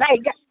 Hallelujah.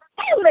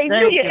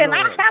 Hallelujah. And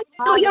I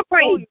hallelujah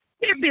praise.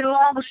 It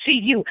belongs to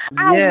you.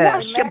 Our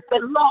worship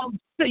belongs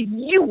to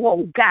you,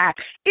 oh God,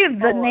 in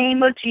the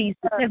name of Jesus.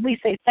 And we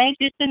say thank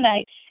you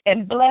tonight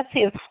and bless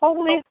his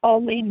holy,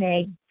 holy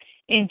name.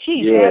 In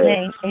Jesus'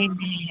 name,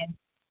 amen.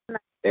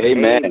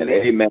 Amen.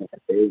 Amen.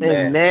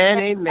 Amen.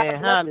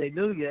 Amen.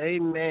 Hallelujah.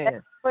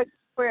 Amen.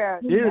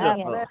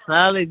 Beautiful.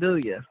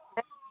 Hallelujah.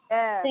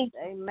 Yes.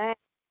 Amen.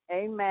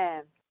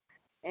 Amen.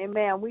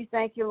 Amen. We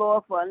thank you,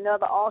 Lord, for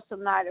another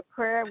awesome night of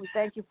prayer. We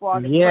thank you for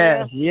all the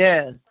prayers.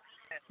 Yes.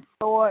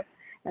 Lord.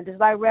 And just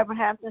like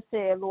Reverend Hampton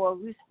said, Lord,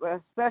 we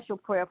a special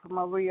prayer for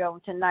Maria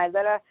tonight.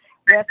 Let her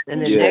rest in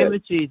the name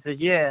of Jesus.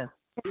 Yes,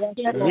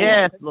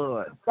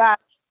 Lord. God,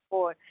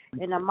 Lord,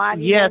 in the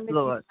mighty name of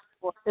Jesus.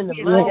 In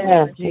the mighty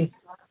name of Jesus.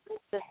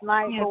 This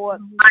night,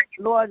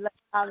 Lord, let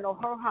I know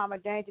her harm or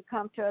danger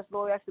come to us,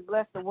 Lord. I ask to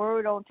bless the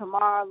word on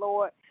tomorrow,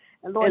 Lord.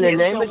 And Lord, in the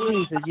name of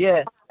Jesus.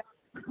 Yes.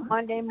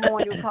 Monday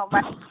morning, you come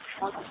back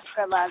on the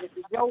prayer line. This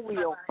is your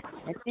will.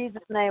 In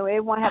Jesus' name,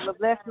 everyone have a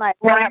blessed night.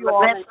 Thank you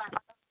all. In the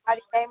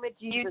mighty name of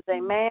Jesus,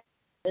 amen.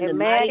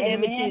 Amen.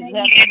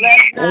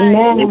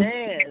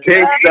 Amen.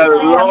 Take the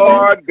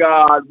Lord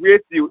God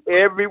with you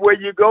everywhere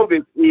you go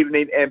this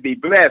evening and be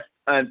blessed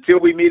until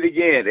we meet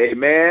again.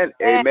 Amen.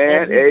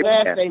 Amen.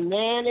 Amen.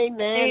 Amen.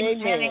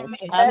 Amen.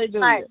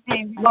 Hallelujah.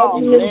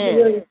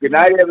 Amen. Good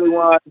night,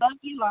 everyone. Love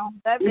you all.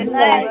 Good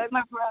night,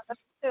 my brother,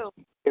 too.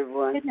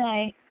 Everyone. Good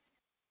night.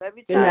 Love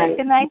you too.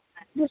 Good night.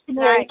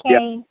 Missionary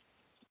Kane.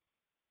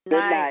 Good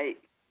night.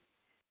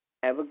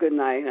 Have a good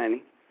night,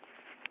 honey.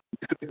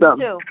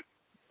 Too.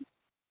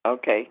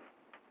 Okay.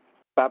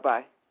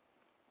 Bye-bye.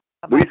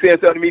 Will you say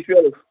something to me,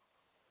 Phyllis?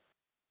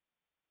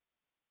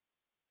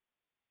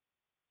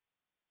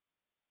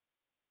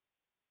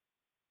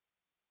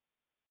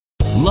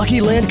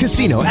 Lucky Land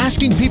Casino,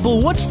 asking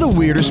people, what's the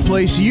weirdest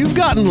place you've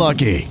gotten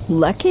lucky?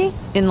 Lucky?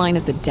 In line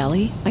at the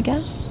deli, I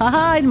guess?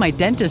 Aha, in my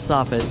dentist's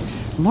office.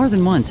 More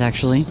than once,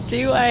 actually.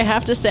 Do I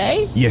have to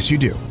say? Yes, you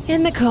do.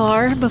 In the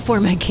car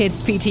before my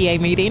kids' PTA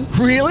meeting.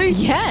 Really?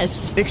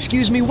 Yes.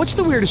 Excuse me, what's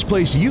the weirdest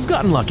place you've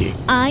gotten lucky?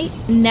 I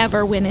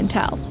never win and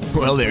tell.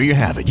 Well, there you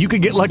have it. You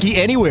can get lucky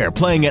anywhere,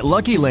 playing at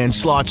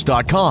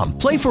LuckyLandSlots.com.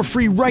 Play for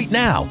free right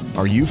now.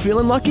 Are you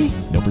feeling lucky?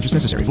 No purchase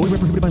necessary. Void where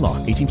prohibited by law.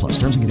 18+.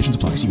 Terms and conditions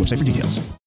apply. See website for details.